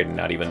 2% grade and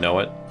not even know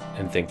it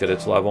and think that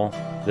it's level.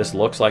 This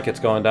looks like it's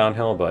going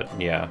downhill, but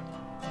yeah.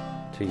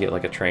 So you get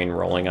like a train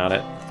rolling on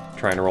it,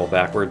 trying to roll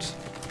backwards,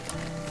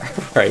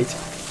 right?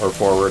 Or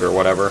forward or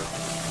whatever.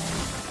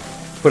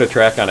 Put a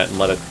track on it and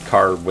let a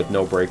car with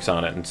no brakes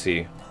on it and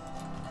see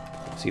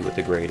what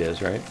the grade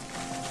is, right?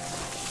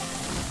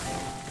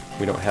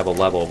 We don't have a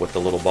level with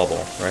the little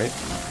bubble, right?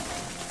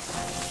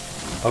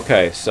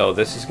 Okay, so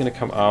this is going to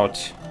come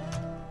out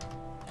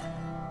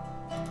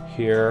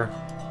here.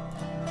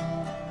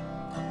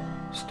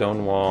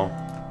 Stone wall.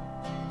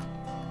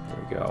 There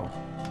we go.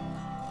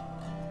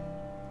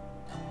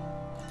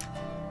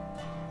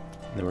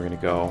 And then we're going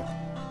to go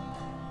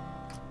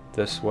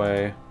this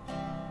way.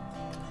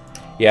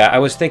 Yeah, I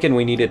was thinking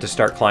we needed to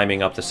start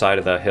climbing up the side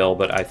of the hill,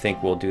 but I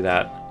think we'll do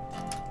that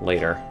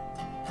later.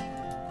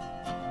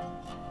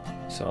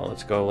 So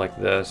let's go like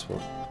this.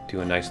 We'll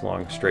do a nice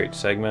long straight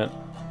segment.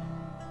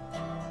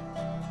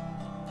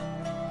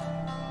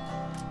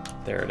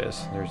 There it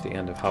is. There's the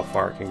end of how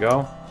far it can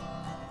go.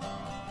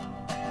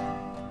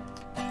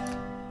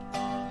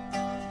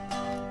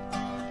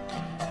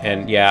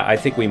 And yeah, I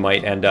think we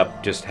might end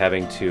up just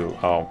having to...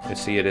 Oh,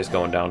 see, it is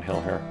going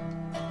downhill here.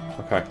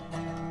 Okay.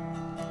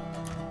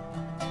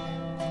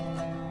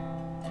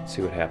 Let's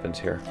see what happens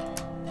here.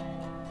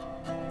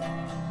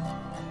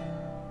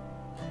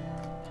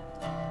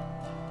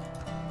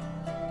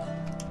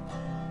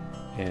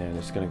 And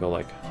it's going to go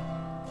like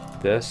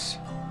this.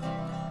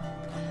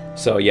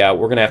 So yeah, what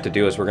we're going to have to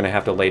do is we're going to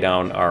have to lay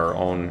down our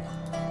own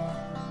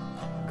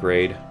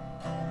grade.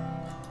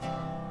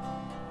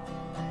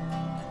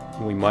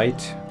 We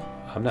might...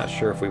 I'm not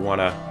sure if we want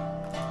to...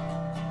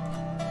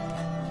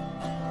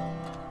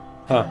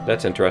 Huh,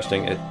 that's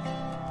interesting.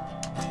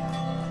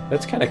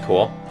 That's kind of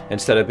cool.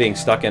 Instead of being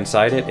stuck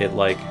inside it, it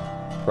like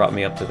brought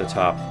me up to the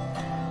top.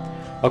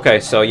 Okay,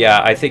 so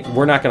yeah, I think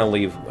we're not going to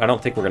leave... I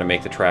don't think we're going to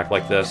make the track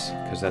like this,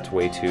 because that's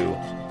way too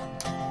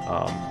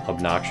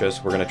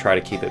obnoxious. We're going to try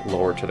to keep it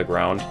lower to the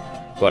ground.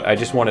 But I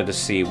just wanted to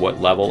see what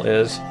level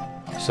is,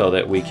 so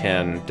that we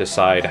can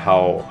decide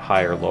how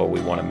high or low we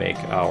want to make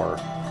our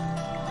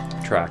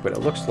track. But it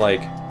looks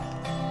like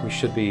we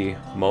should be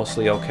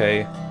mostly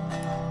okay.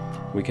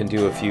 We can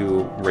do a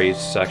few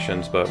raised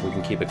sections, but we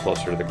can keep it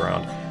closer to the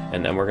ground.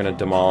 And then we're going to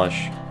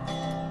demolish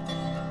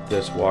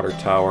this water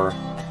tower.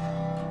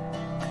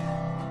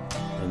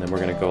 And then we're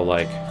going to go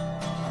like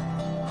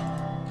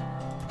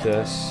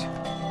this.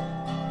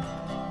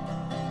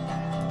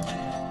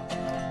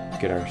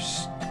 get our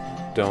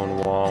stone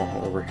wall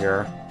over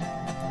here.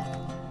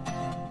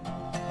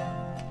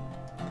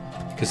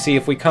 Because see,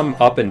 if we come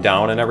up and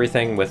down and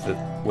everything with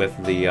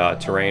the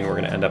terrain, we're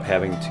going to end up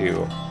having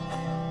to...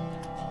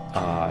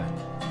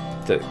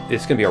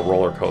 it's going to be a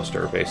roller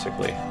coaster,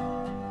 basically.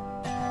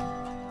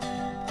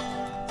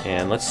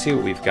 And let's see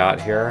what we've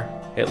got here.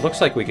 It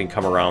looks like we can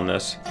come around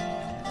this.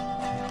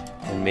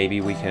 And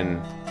maybe we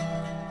can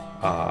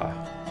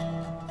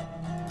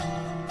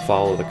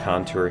follow the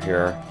contour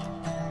here.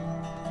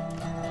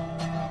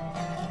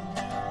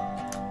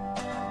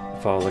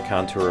 Follow the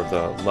contour of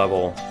the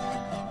level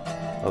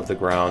of the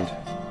ground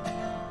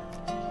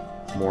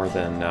more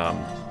than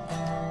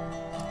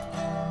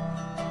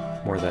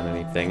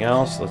anything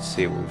else. Let's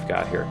see what we've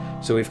got here.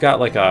 So we've got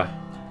like a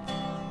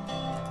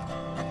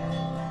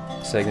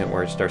segment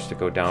where it starts to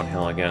go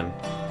downhill again.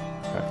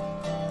 Okay.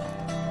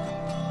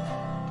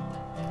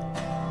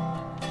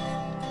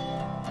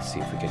 Let's see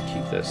if we can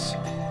keep this.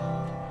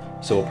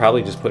 So we'll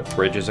probably just put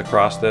bridges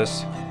across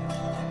this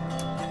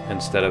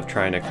instead of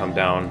trying to come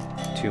down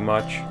too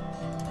much.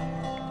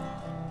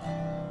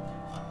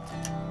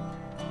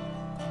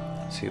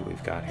 Let's see what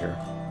we've got here.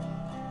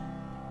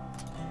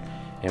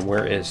 And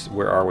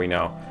where are we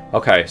now?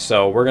 Okay,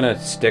 so we're gonna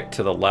stick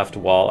to the left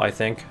wall, I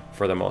think,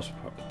 for the most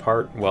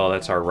part. Well,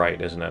 that's our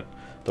right, isn't it?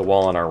 The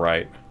wall on our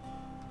right.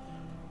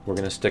 We're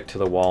gonna stick to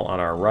the wall on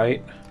our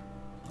right.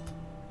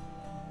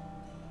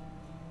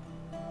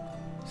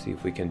 See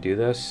if we can do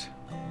this.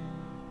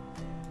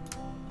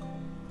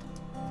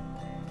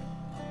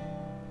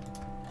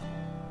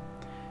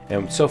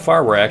 And so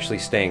far we're actually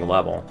staying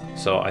level.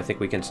 So I think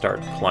we can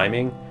start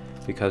climbing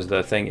because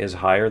the thing is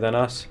higher than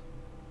us.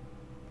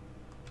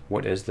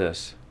 What is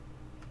this?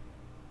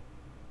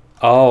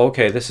 Oh,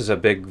 okay, this is a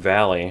big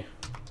valley.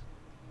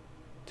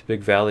 It's a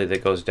big valley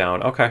that goes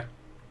down. Okay.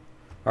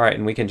 Alright,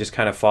 and we can just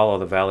kind of follow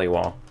the valley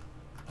wall.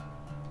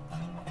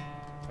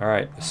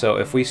 Alright, so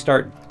if we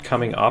start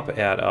coming up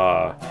at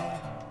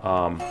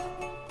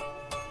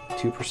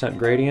 2%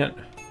 gradient,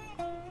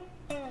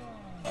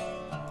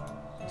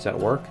 does that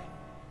work?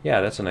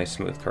 Yeah, that's a nice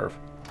smooth curve.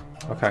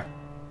 Okay.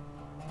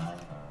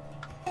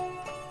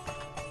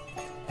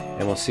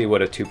 And we'll see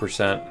what a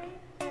 2%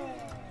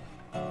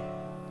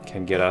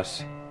 can get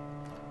us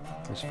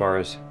as far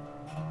as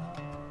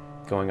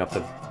going up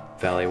the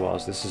valley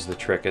walls. This is the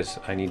trick, is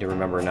I need to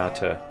remember not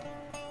to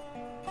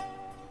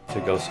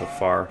go so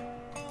far.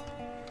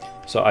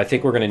 So I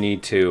think we're going to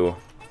need to,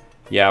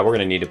 yeah, we're going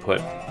to need to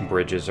put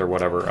bridges or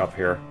whatever up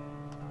here.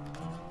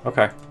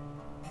 Okay.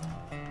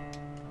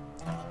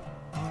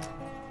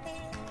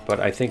 But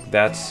I think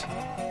that's,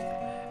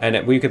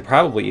 and we could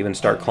probably even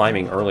start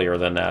climbing earlier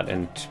than that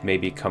and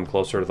maybe come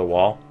closer to the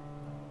wall.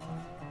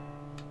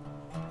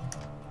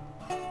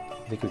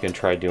 I think we can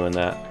try doing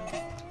that.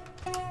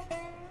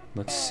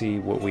 Let's see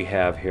what we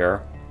have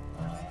here.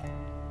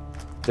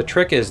 The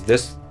trick is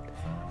this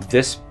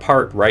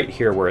part right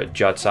here where it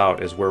juts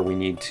out is where we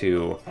need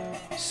to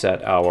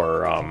set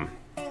our,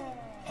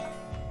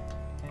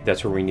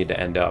 that's where we need to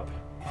end up,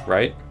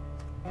 right?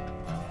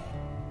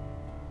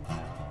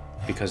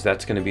 Because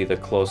that's going to be the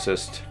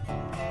closest,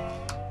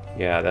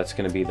 yeah, that's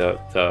going to be the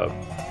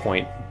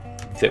point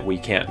that we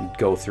can't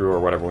go through or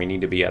whatever. We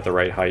need to be at the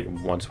right height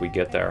once we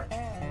get there.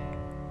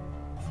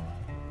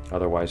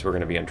 Otherwise, we're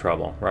going to be in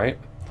trouble, right?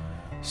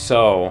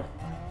 So,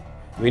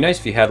 it'd be nice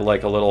if you had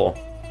like a little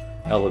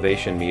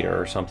elevation meter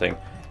or something.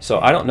 So,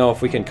 I don't know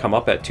if we can come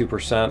up at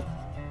 2%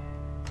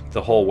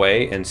 the whole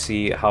way and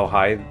see how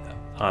high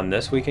on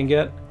this we can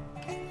get.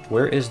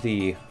 Where is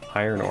the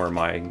iron ore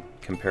mine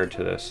compared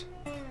to this?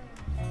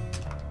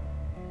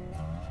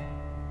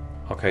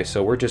 Okay,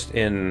 so we're just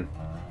in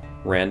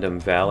Random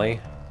Valley,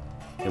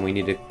 and we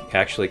need to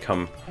actually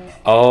come...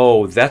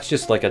 Oh, that's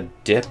just like a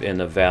dip in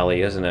the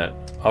valley, isn't it?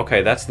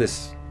 Okay, that's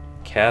this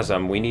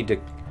chasm. We need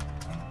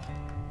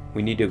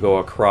to go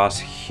across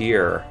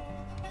here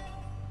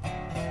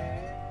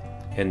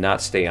and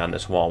not stay on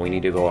this wall. We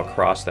need to go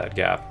across that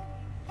gap.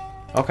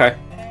 Okay.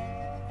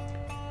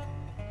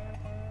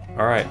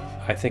 Alright,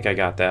 I think I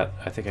got that.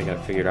 I think I got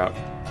it figured out.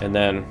 And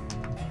then,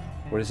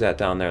 what is that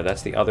down there?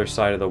 That's the other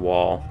side of the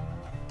wall.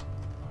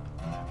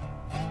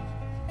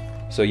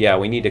 So yeah,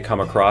 we need to come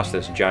across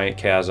this giant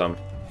chasm.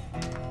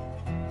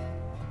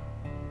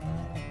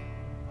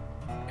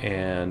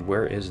 And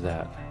where is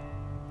that?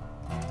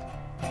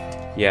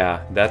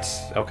 Yeah,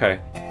 that's... okay.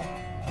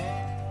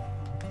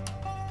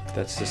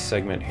 That's this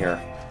segment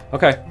here.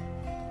 Okay.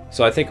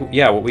 So I think,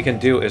 yeah, what we can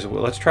do is,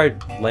 let's try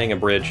laying a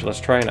bridge. Let's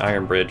try an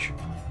iron bridge.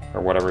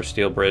 Or whatever,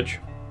 steel bridge.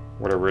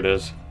 Whatever it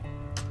is.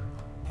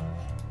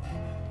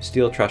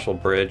 Steel trestle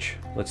bridge.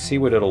 Let's see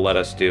what it'll let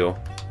us do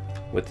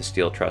with the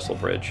steel trestle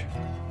bridge.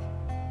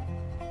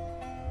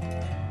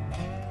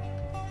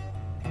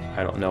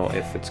 I don't know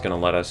if it's going to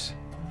let us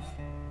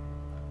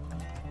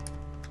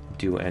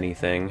do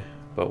anything,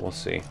 but we'll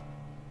see.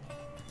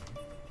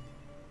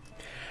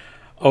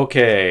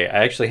 Okay,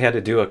 I actually had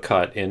to do a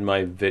cut in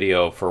my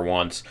video for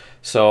once.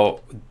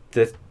 So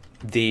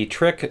the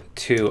trick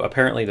to,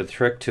 apparently the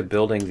trick to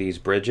building these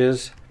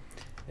bridges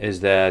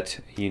is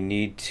that you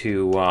need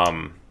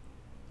to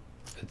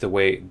the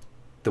way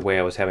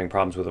I was having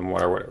problems with them,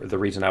 or the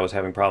reason I was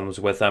having problems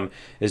with them,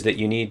 is that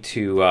you need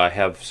to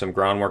have some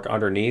groundwork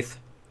underneath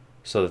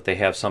so that they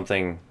have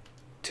something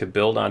to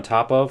build on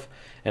top of.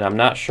 And I'm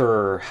not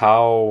sure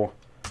how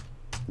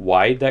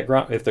wide that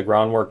if the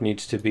groundwork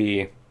needs to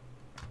be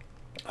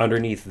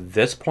underneath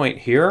this point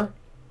here,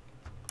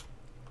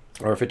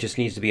 or if it just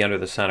needs to be under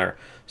the center.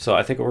 So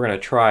I think what we're going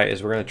to try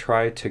is we're going to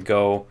try to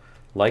go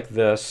like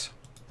this.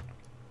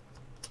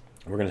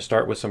 We're going to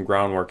start with some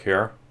groundwork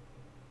here,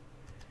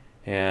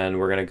 and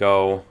we're going to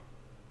go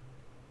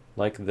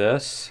like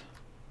this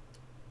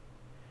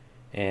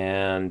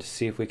and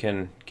see if we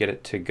can get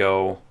it to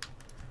go.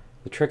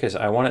 The trick is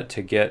I want it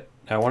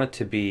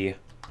to be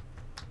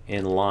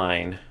in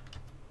line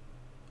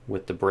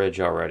with the bridge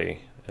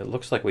already. It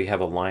looks like we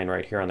have a line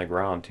right here on the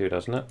ground too,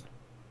 doesn't it?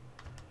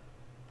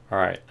 All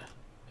right,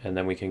 and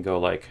then we can go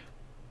like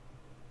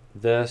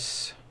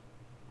this.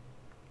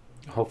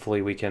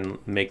 Hopefully we can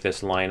make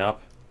this line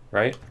up,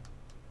 right?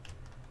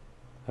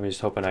 I'm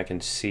just hoping I can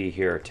see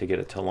here to get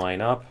it to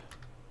line up.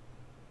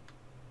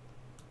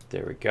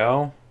 There we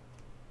go.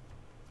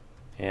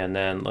 And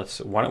then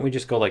why don't we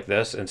just go like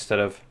this instead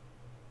of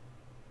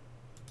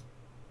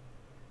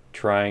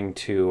trying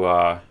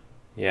to,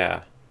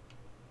 yeah,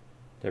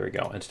 there we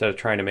go. Instead of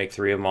trying to make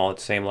 3 of them all at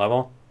the same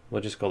level,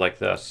 we'll just go like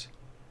this.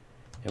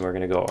 And we're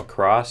going to go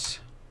across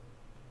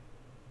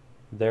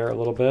there a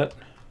little bit.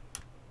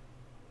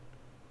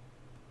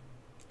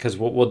 Because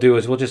what we'll do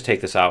is we'll just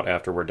take this out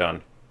after we're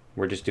done.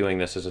 We're just doing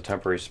this as a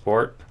temporary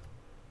support.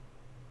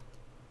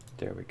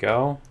 There we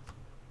go.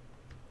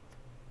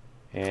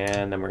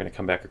 And then we're going to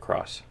come back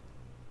across.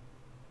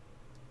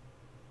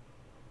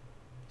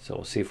 So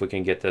we'll see if we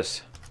can get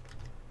this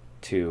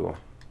to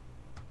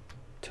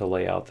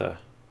lay out the...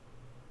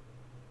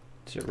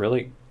 Is it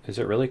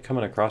really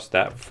coming across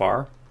that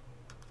far?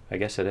 I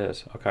guess it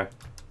is. Okay.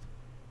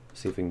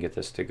 See if we can get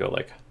this to go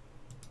like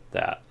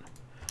that.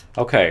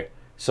 Okay,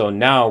 so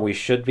now we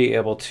should be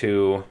able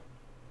to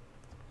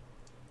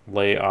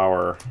lay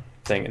our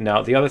thing.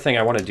 Now, the other thing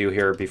I want to do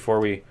here before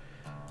we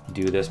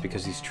do this,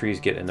 because these trees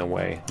get in the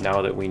way,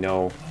 now that we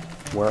know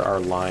where our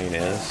line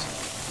is,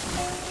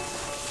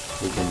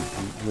 we can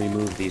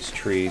remove these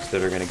trees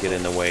that are going to get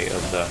in the way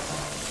of the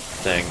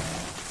thing.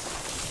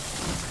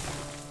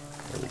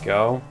 There we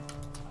go.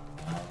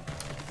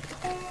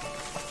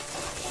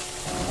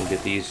 We'll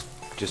get these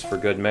just for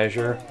good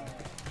measure.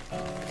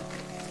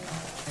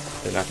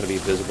 They're not going to be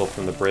visible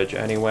from the bridge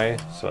anyway,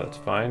 so that's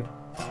fine.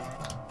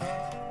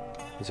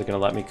 Is it going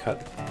to let me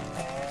cut?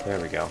 There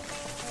we go.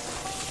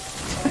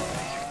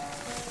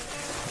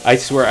 I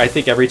swear, I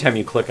think every time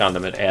you click on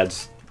them, it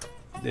adds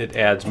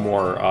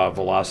more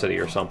velocity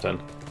or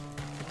something.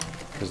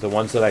 Because the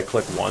ones that I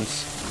click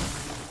once,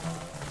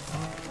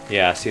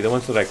 yeah, see, the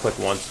ones that I click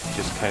once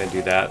just kind of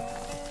do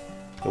that.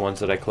 The ones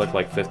that I click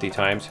like 50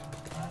 times,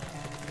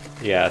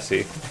 yeah,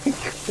 see,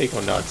 they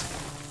go nuts.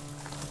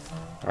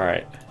 All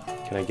right,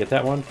 can I get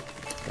that one?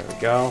 There we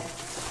go.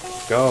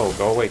 Go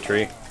away,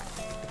 tree.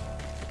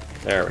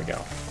 There we go.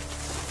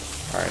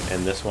 All right,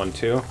 and this one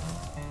too.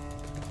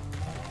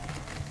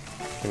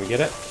 Can we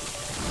get it?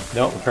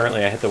 Nope,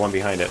 apparently I hit the one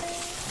behind it.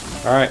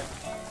 All right.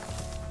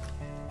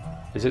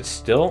 Is it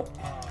still?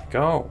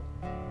 Go.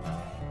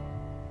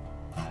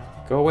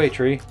 Go away,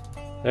 tree.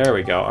 There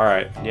we go. All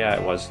right. Yeah,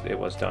 it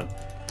was done.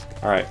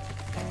 All right.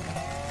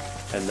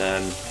 And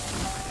then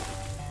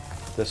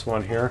this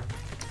one here.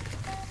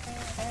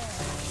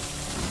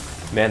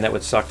 Man, that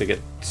would suck to get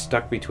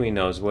stuck between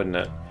those, wouldn't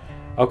it?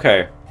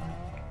 Okay.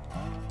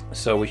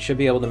 So we should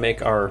be able to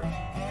make our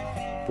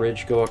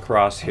bridge go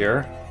across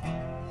here.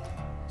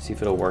 See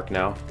if it'll work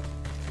now.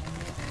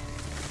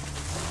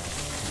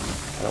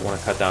 I don't want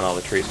to cut down all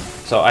the trees.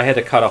 So I had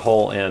to cut a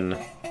hole in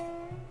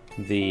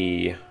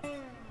the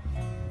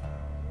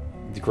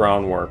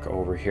groundwork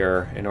over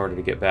here in order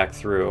to get back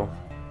through.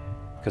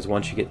 Because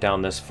once you get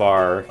down this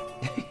far,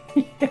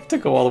 you have to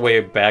go all the way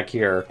back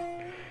here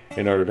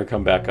in order to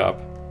come back up.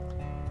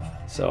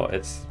 So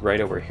it's right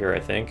over here, I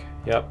think.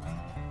 Yep.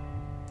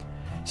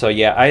 So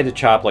yeah, I had to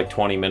chop like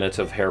 20 minutes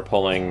of hair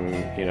pulling,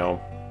 you know.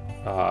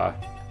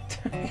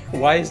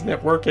 Why isn't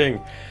it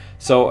working?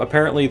 So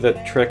apparently the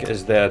trick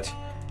is that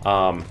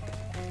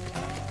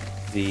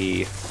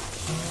the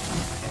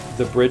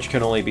bridge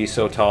can only be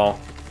so tall,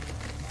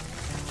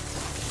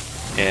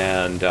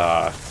 and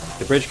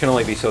the bridge can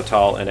only be so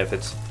tall, and if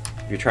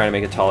you're trying to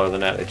make it taller than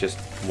that, it just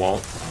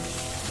won't.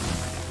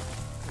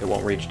 It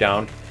won't reach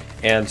down.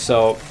 And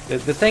so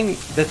the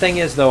thing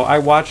is, though, I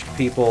watched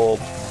people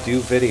do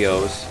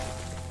videos.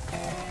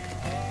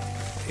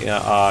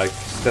 Yeah,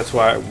 that's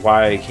why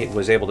I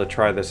was able to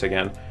try this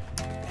again.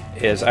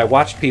 Is I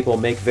watched people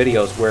make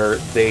videos where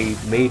they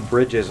made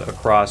bridges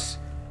across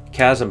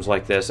chasms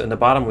like this, and the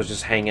bottom was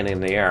just hanging in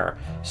the air.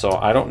 So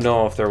I don't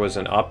know if there was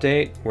an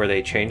update where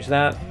they changed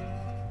that,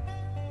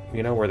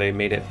 you know, where they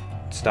made it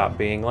stop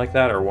being like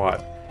that or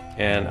what.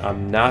 And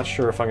I'm not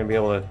sure if I'm gonna be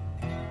able to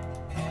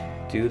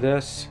do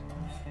this,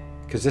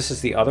 because this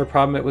is the other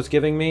problem it was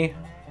giving me,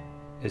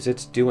 is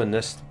it's doing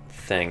this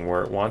thing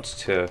where it wants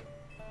to.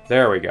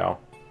 There we go.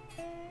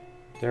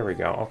 There we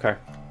go. Okay.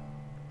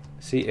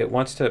 See, it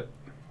wants to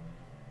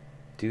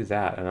do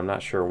that, and I'm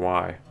not sure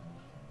why.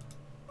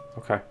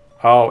 Okay.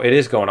 Oh, it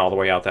is going all the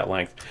way out that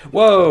length.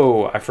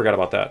 Whoa! I forgot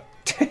about that.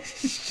 It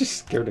just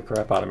scared the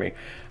crap out of me.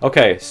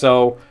 Okay,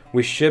 so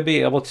we should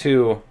be able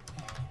to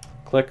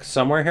click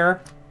somewhere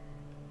here.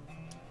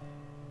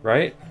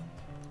 Right?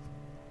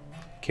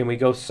 Can we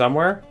go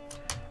somewhere?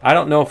 I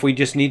don't know if we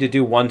just need to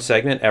do one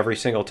segment every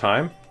single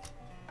time.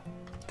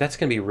 That's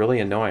going to be really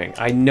annoying.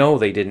 I know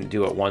they didn't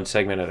do it one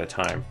segment at a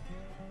time.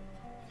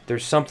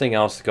 There's something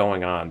else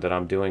going on that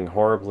I'm doing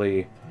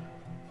horribly,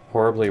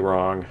 horribly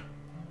wrong.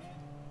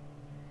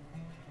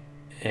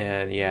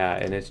 And yeah,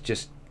 and it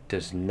just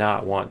does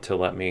not want to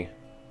let me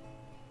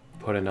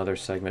put another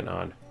segment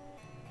on.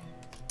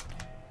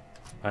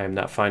 I am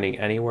not finding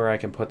anywhere I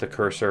can put the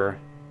cursor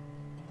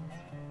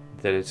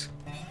that it's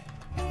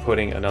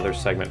putting another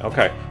segment.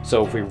 Okay,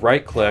 so if we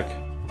right click,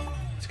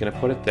 it's going to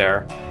put it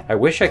there. I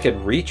wish I could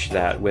reach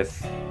that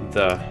with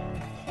the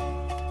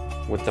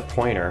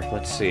pointer.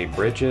 Let's see,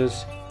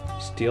 bridges,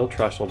 steel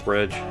trestle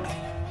bridge.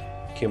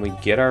 Can we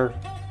get our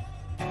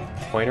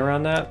pointer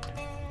on that?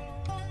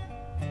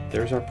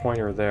 There's our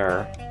pointer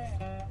there.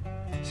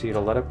 See,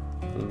 it'll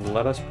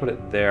let us put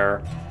it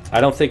there.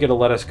 I don't think it'll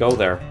let us go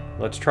there.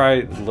 Let's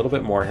try a little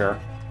bit more here.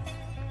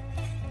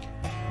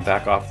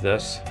 Back off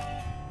this.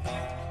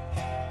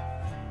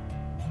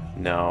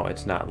 No,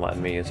 it's not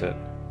letting me, is it?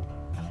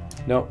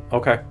 No,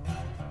 okay.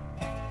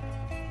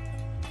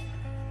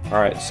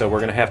 Alright, so we're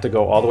gonna have to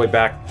go all the way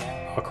back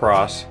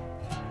across.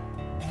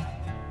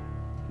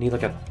 Need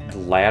like a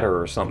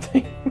ladder or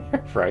something,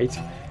 right?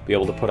 Be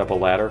able to put up a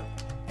ladder.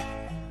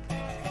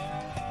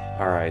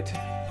 Alright.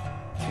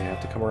 You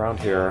have to come around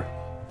here.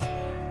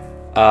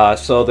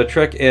 So the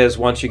trick is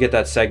once you get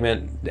that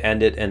segment,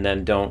 end it and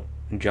then don't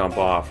jump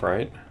off,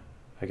 right?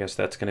 I guess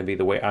that's going to be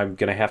the way. I'm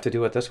going to have to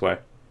do it this way.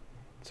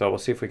 So we'll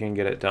see if we can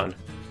get it done.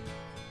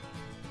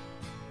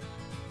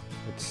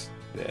 It's,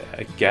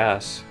 I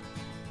guess.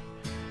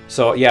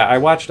 So yeah, I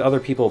watched other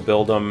people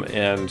build them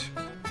and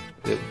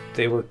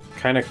they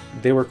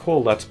were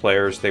cool Let's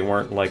Players. They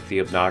weren't like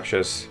the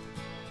obnoxious,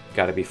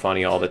 gotta be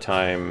funny all the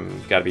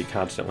time, gotta be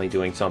constantly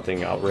doing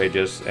something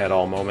outrageous at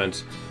all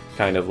moments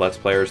kind of Let's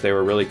Players. They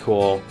were really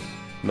cool,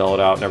 mellowed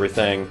out and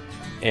everything,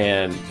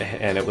 and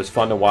it was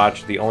fun to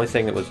watch. The only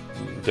thing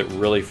that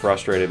really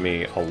frustrated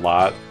me a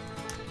lot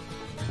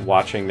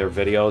watching their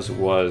videos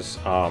was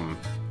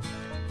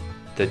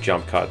the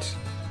jump cuts.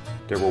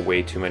 There were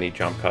way too many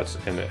jump cuts,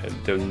 and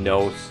there was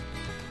no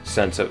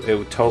sense of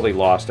it. Totally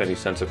lost any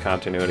sense of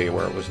continuity,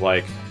 where it was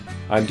like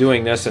I'm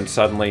doing this and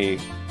suddenly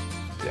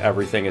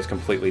everything is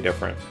completely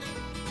different.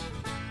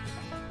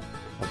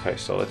 Okay,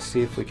 so let's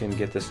see if we can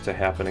get this to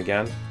happen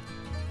again.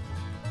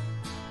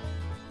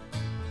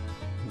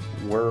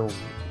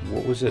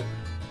 What was it?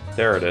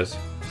 There it is.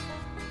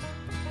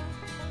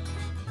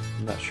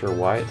 I'm not sure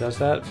why it does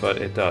that, but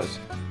it does.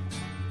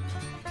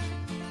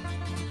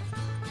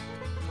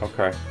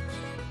 Okay.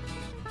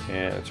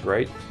 And it's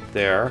right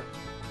there.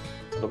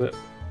 A little bit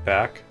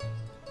back.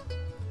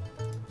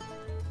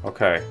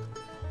 Okay.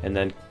 And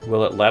then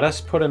will it let us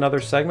put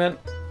another segment?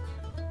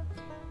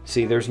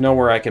 See, there's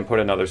nowhere I can put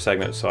another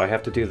segment, so I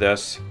have to do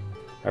this.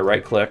 I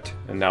right-clicked,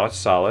 and now it's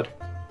solid.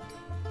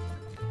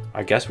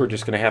 I guess we're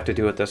just going to have to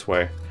do it this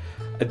way.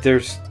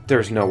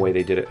 There's no way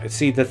they did it.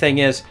 See, the thing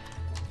is,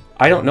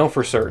 I don't know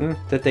for certain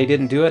that they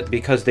didn't do it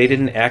because they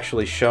didn't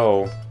actually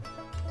show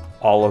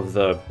all of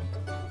the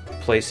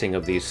placing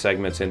of these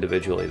segments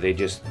individually.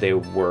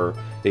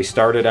 They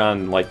started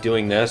on like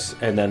doing this,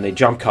 and then they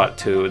jump cut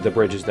to the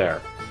bridges there.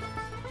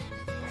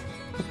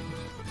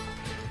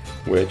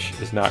 Which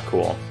is not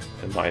cool,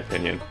 in my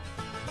opinion.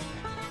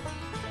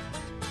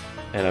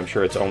 And I'm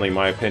sure it's only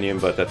my opinion,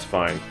 but that's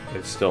fine.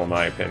 It's still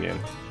my opinion.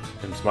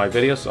 And it's my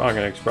video, so I'm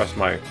going to express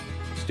my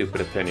stupid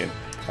opinion.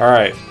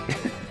 Alright.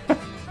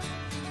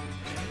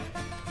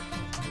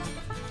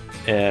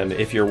 And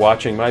if you're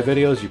watching my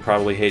videos, you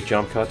probably hate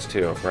jump cuts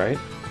too, right?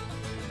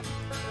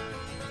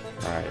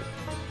 Alright.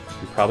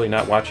 You're probably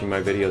not watching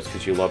my videos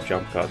because you love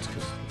jump cuts,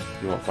 because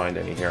you won't find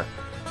any here.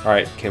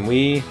 Alright, can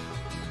we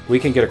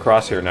can get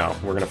across here now.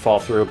 We're going to fall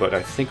through, but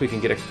I think we can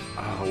get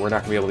oh, we're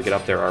not going to be able to get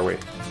up there, are we?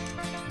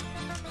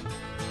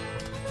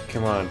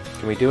 Come on.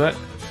 Can we do it?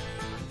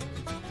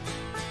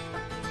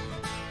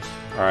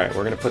 Alright,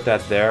 we're going to put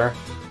that there.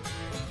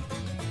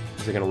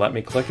 Is it going to let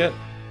me click it?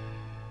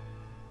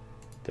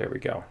 There we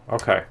go.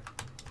 Okay.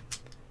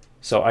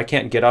 So I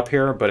can't get up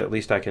here, but at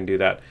least I can do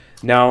that.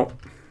 Now,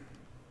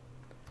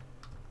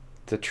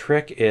 the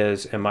trick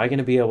is, am I going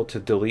to be able to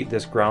delete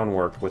this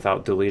groundwork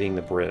without deleting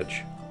the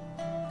bridge?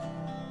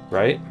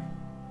 Right?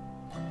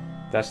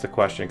 That's the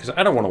question, because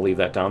I don't want to leave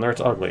that down there.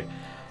 It's ugly.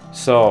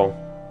 So,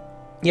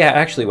 yeah,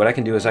 actually what I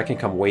can do is I can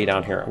come way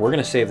down here. We're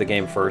going to save the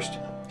game first.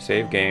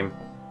 Save game.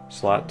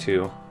 Slot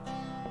 2.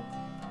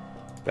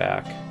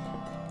 Back.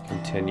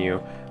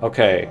 Continue.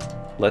 Okay,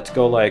 let's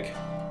go like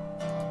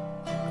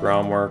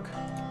groundwork.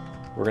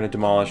 We're going to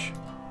demolish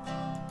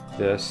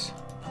this.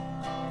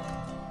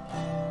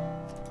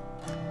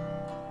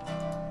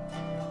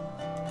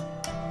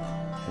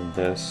 And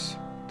this.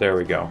 There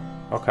we go.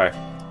 Okay.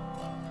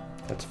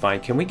 That's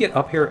fine. Can we get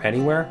up here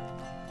anywhere?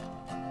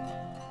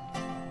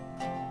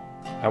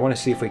 I want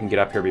to see if we can get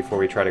up here before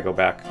we try to go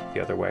back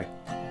the other way.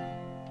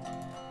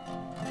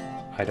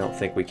 I don't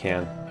think we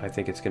can. I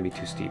think it's going to be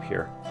too steep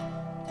here.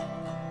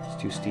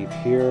 It's too steep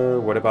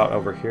here. What about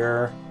over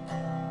here?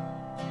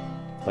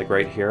 Like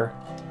right here?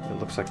 It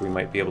looks like we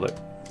might be able to...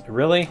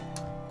 Really?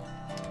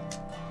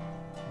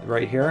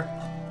 Right here?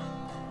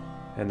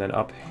 And then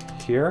up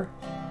here?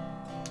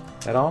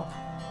 At all?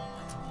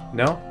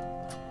 No?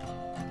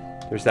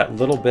 There's that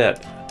little bit.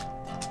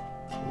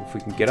 If we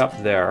can get up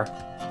there.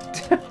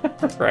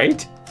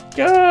 Right?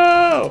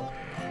 Go!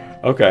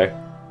 Okay.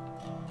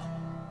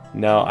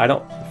 No, I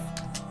don't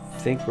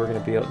think we're going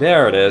to be able...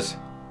 There it is.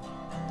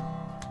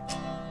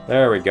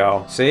 There we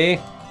go. See?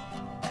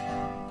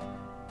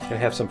 Gonna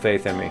have some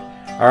faith in me.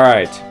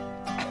 Alright.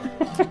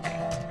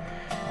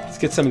 Let's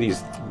get some of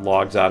these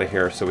logs out of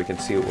here so we can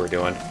see what we're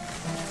doing.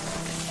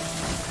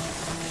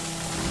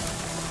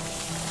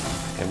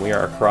 And we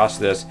are across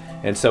this.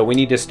 And so we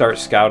need to start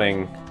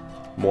scouting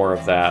more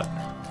of that.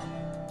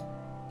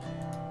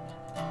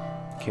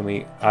 Can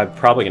we... I'm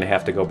probably going to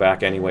have to go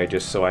back anyway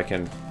just so I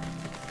can...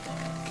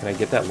 Can I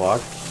get that log?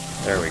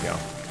 There we go.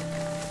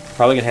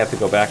 Probably going to have to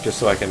go back just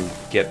so I can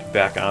get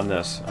back on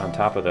this, on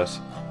top of this.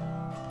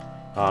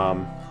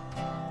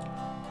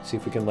 See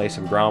if we can lay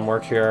some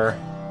groundwork here.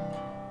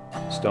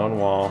 Stone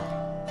wall.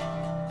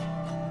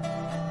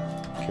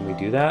 Can we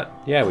do that?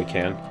 Yeah, we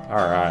can.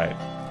 Alright.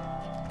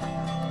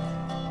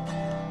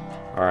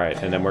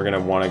 Alright, and then we're going to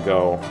want to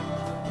go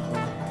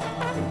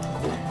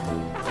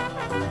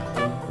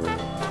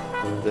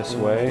this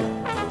way.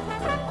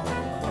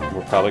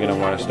 We're probably going to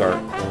want to start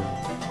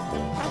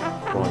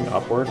going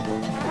upward.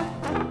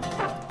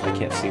 I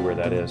can't see where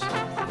that is.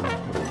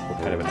 What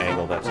kind of an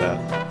angle that's at.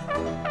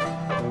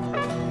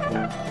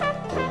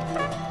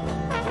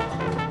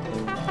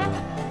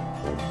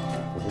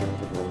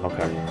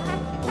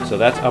 Okay. So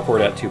that's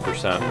upward at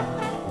 2%.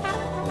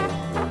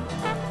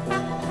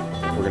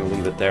 We're going to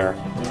leave it there.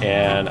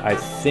 And I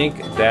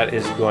think that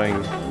is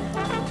going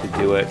to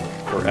do it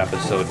for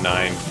episode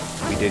 9.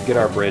 We did get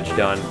our bridge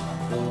done.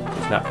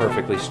 It's not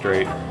perfectly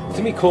straight. It's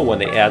going to be cool when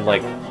they add,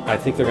 like, I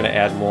think they're going to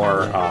add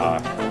more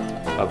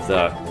of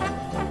the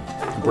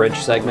bridge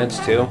segments,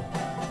 too.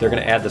 They're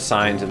going to add the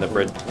signs and the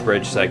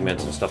bridge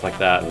segments and stuff like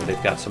that.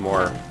 They've got some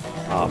more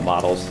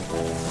models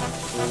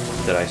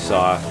that I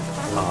saw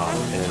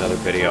in another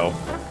video,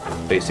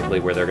 basically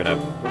where they're going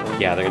to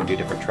do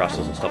different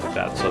trestles and stuff like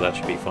that, so that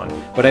should be fun.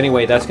 But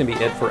anyway, that's going to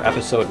be it for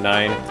episode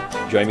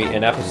 9. Join me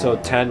in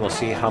episode 10. We'll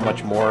see how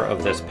much more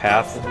of this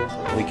path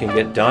we can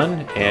get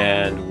done,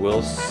 and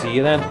we'll see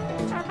you then.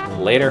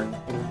 Later.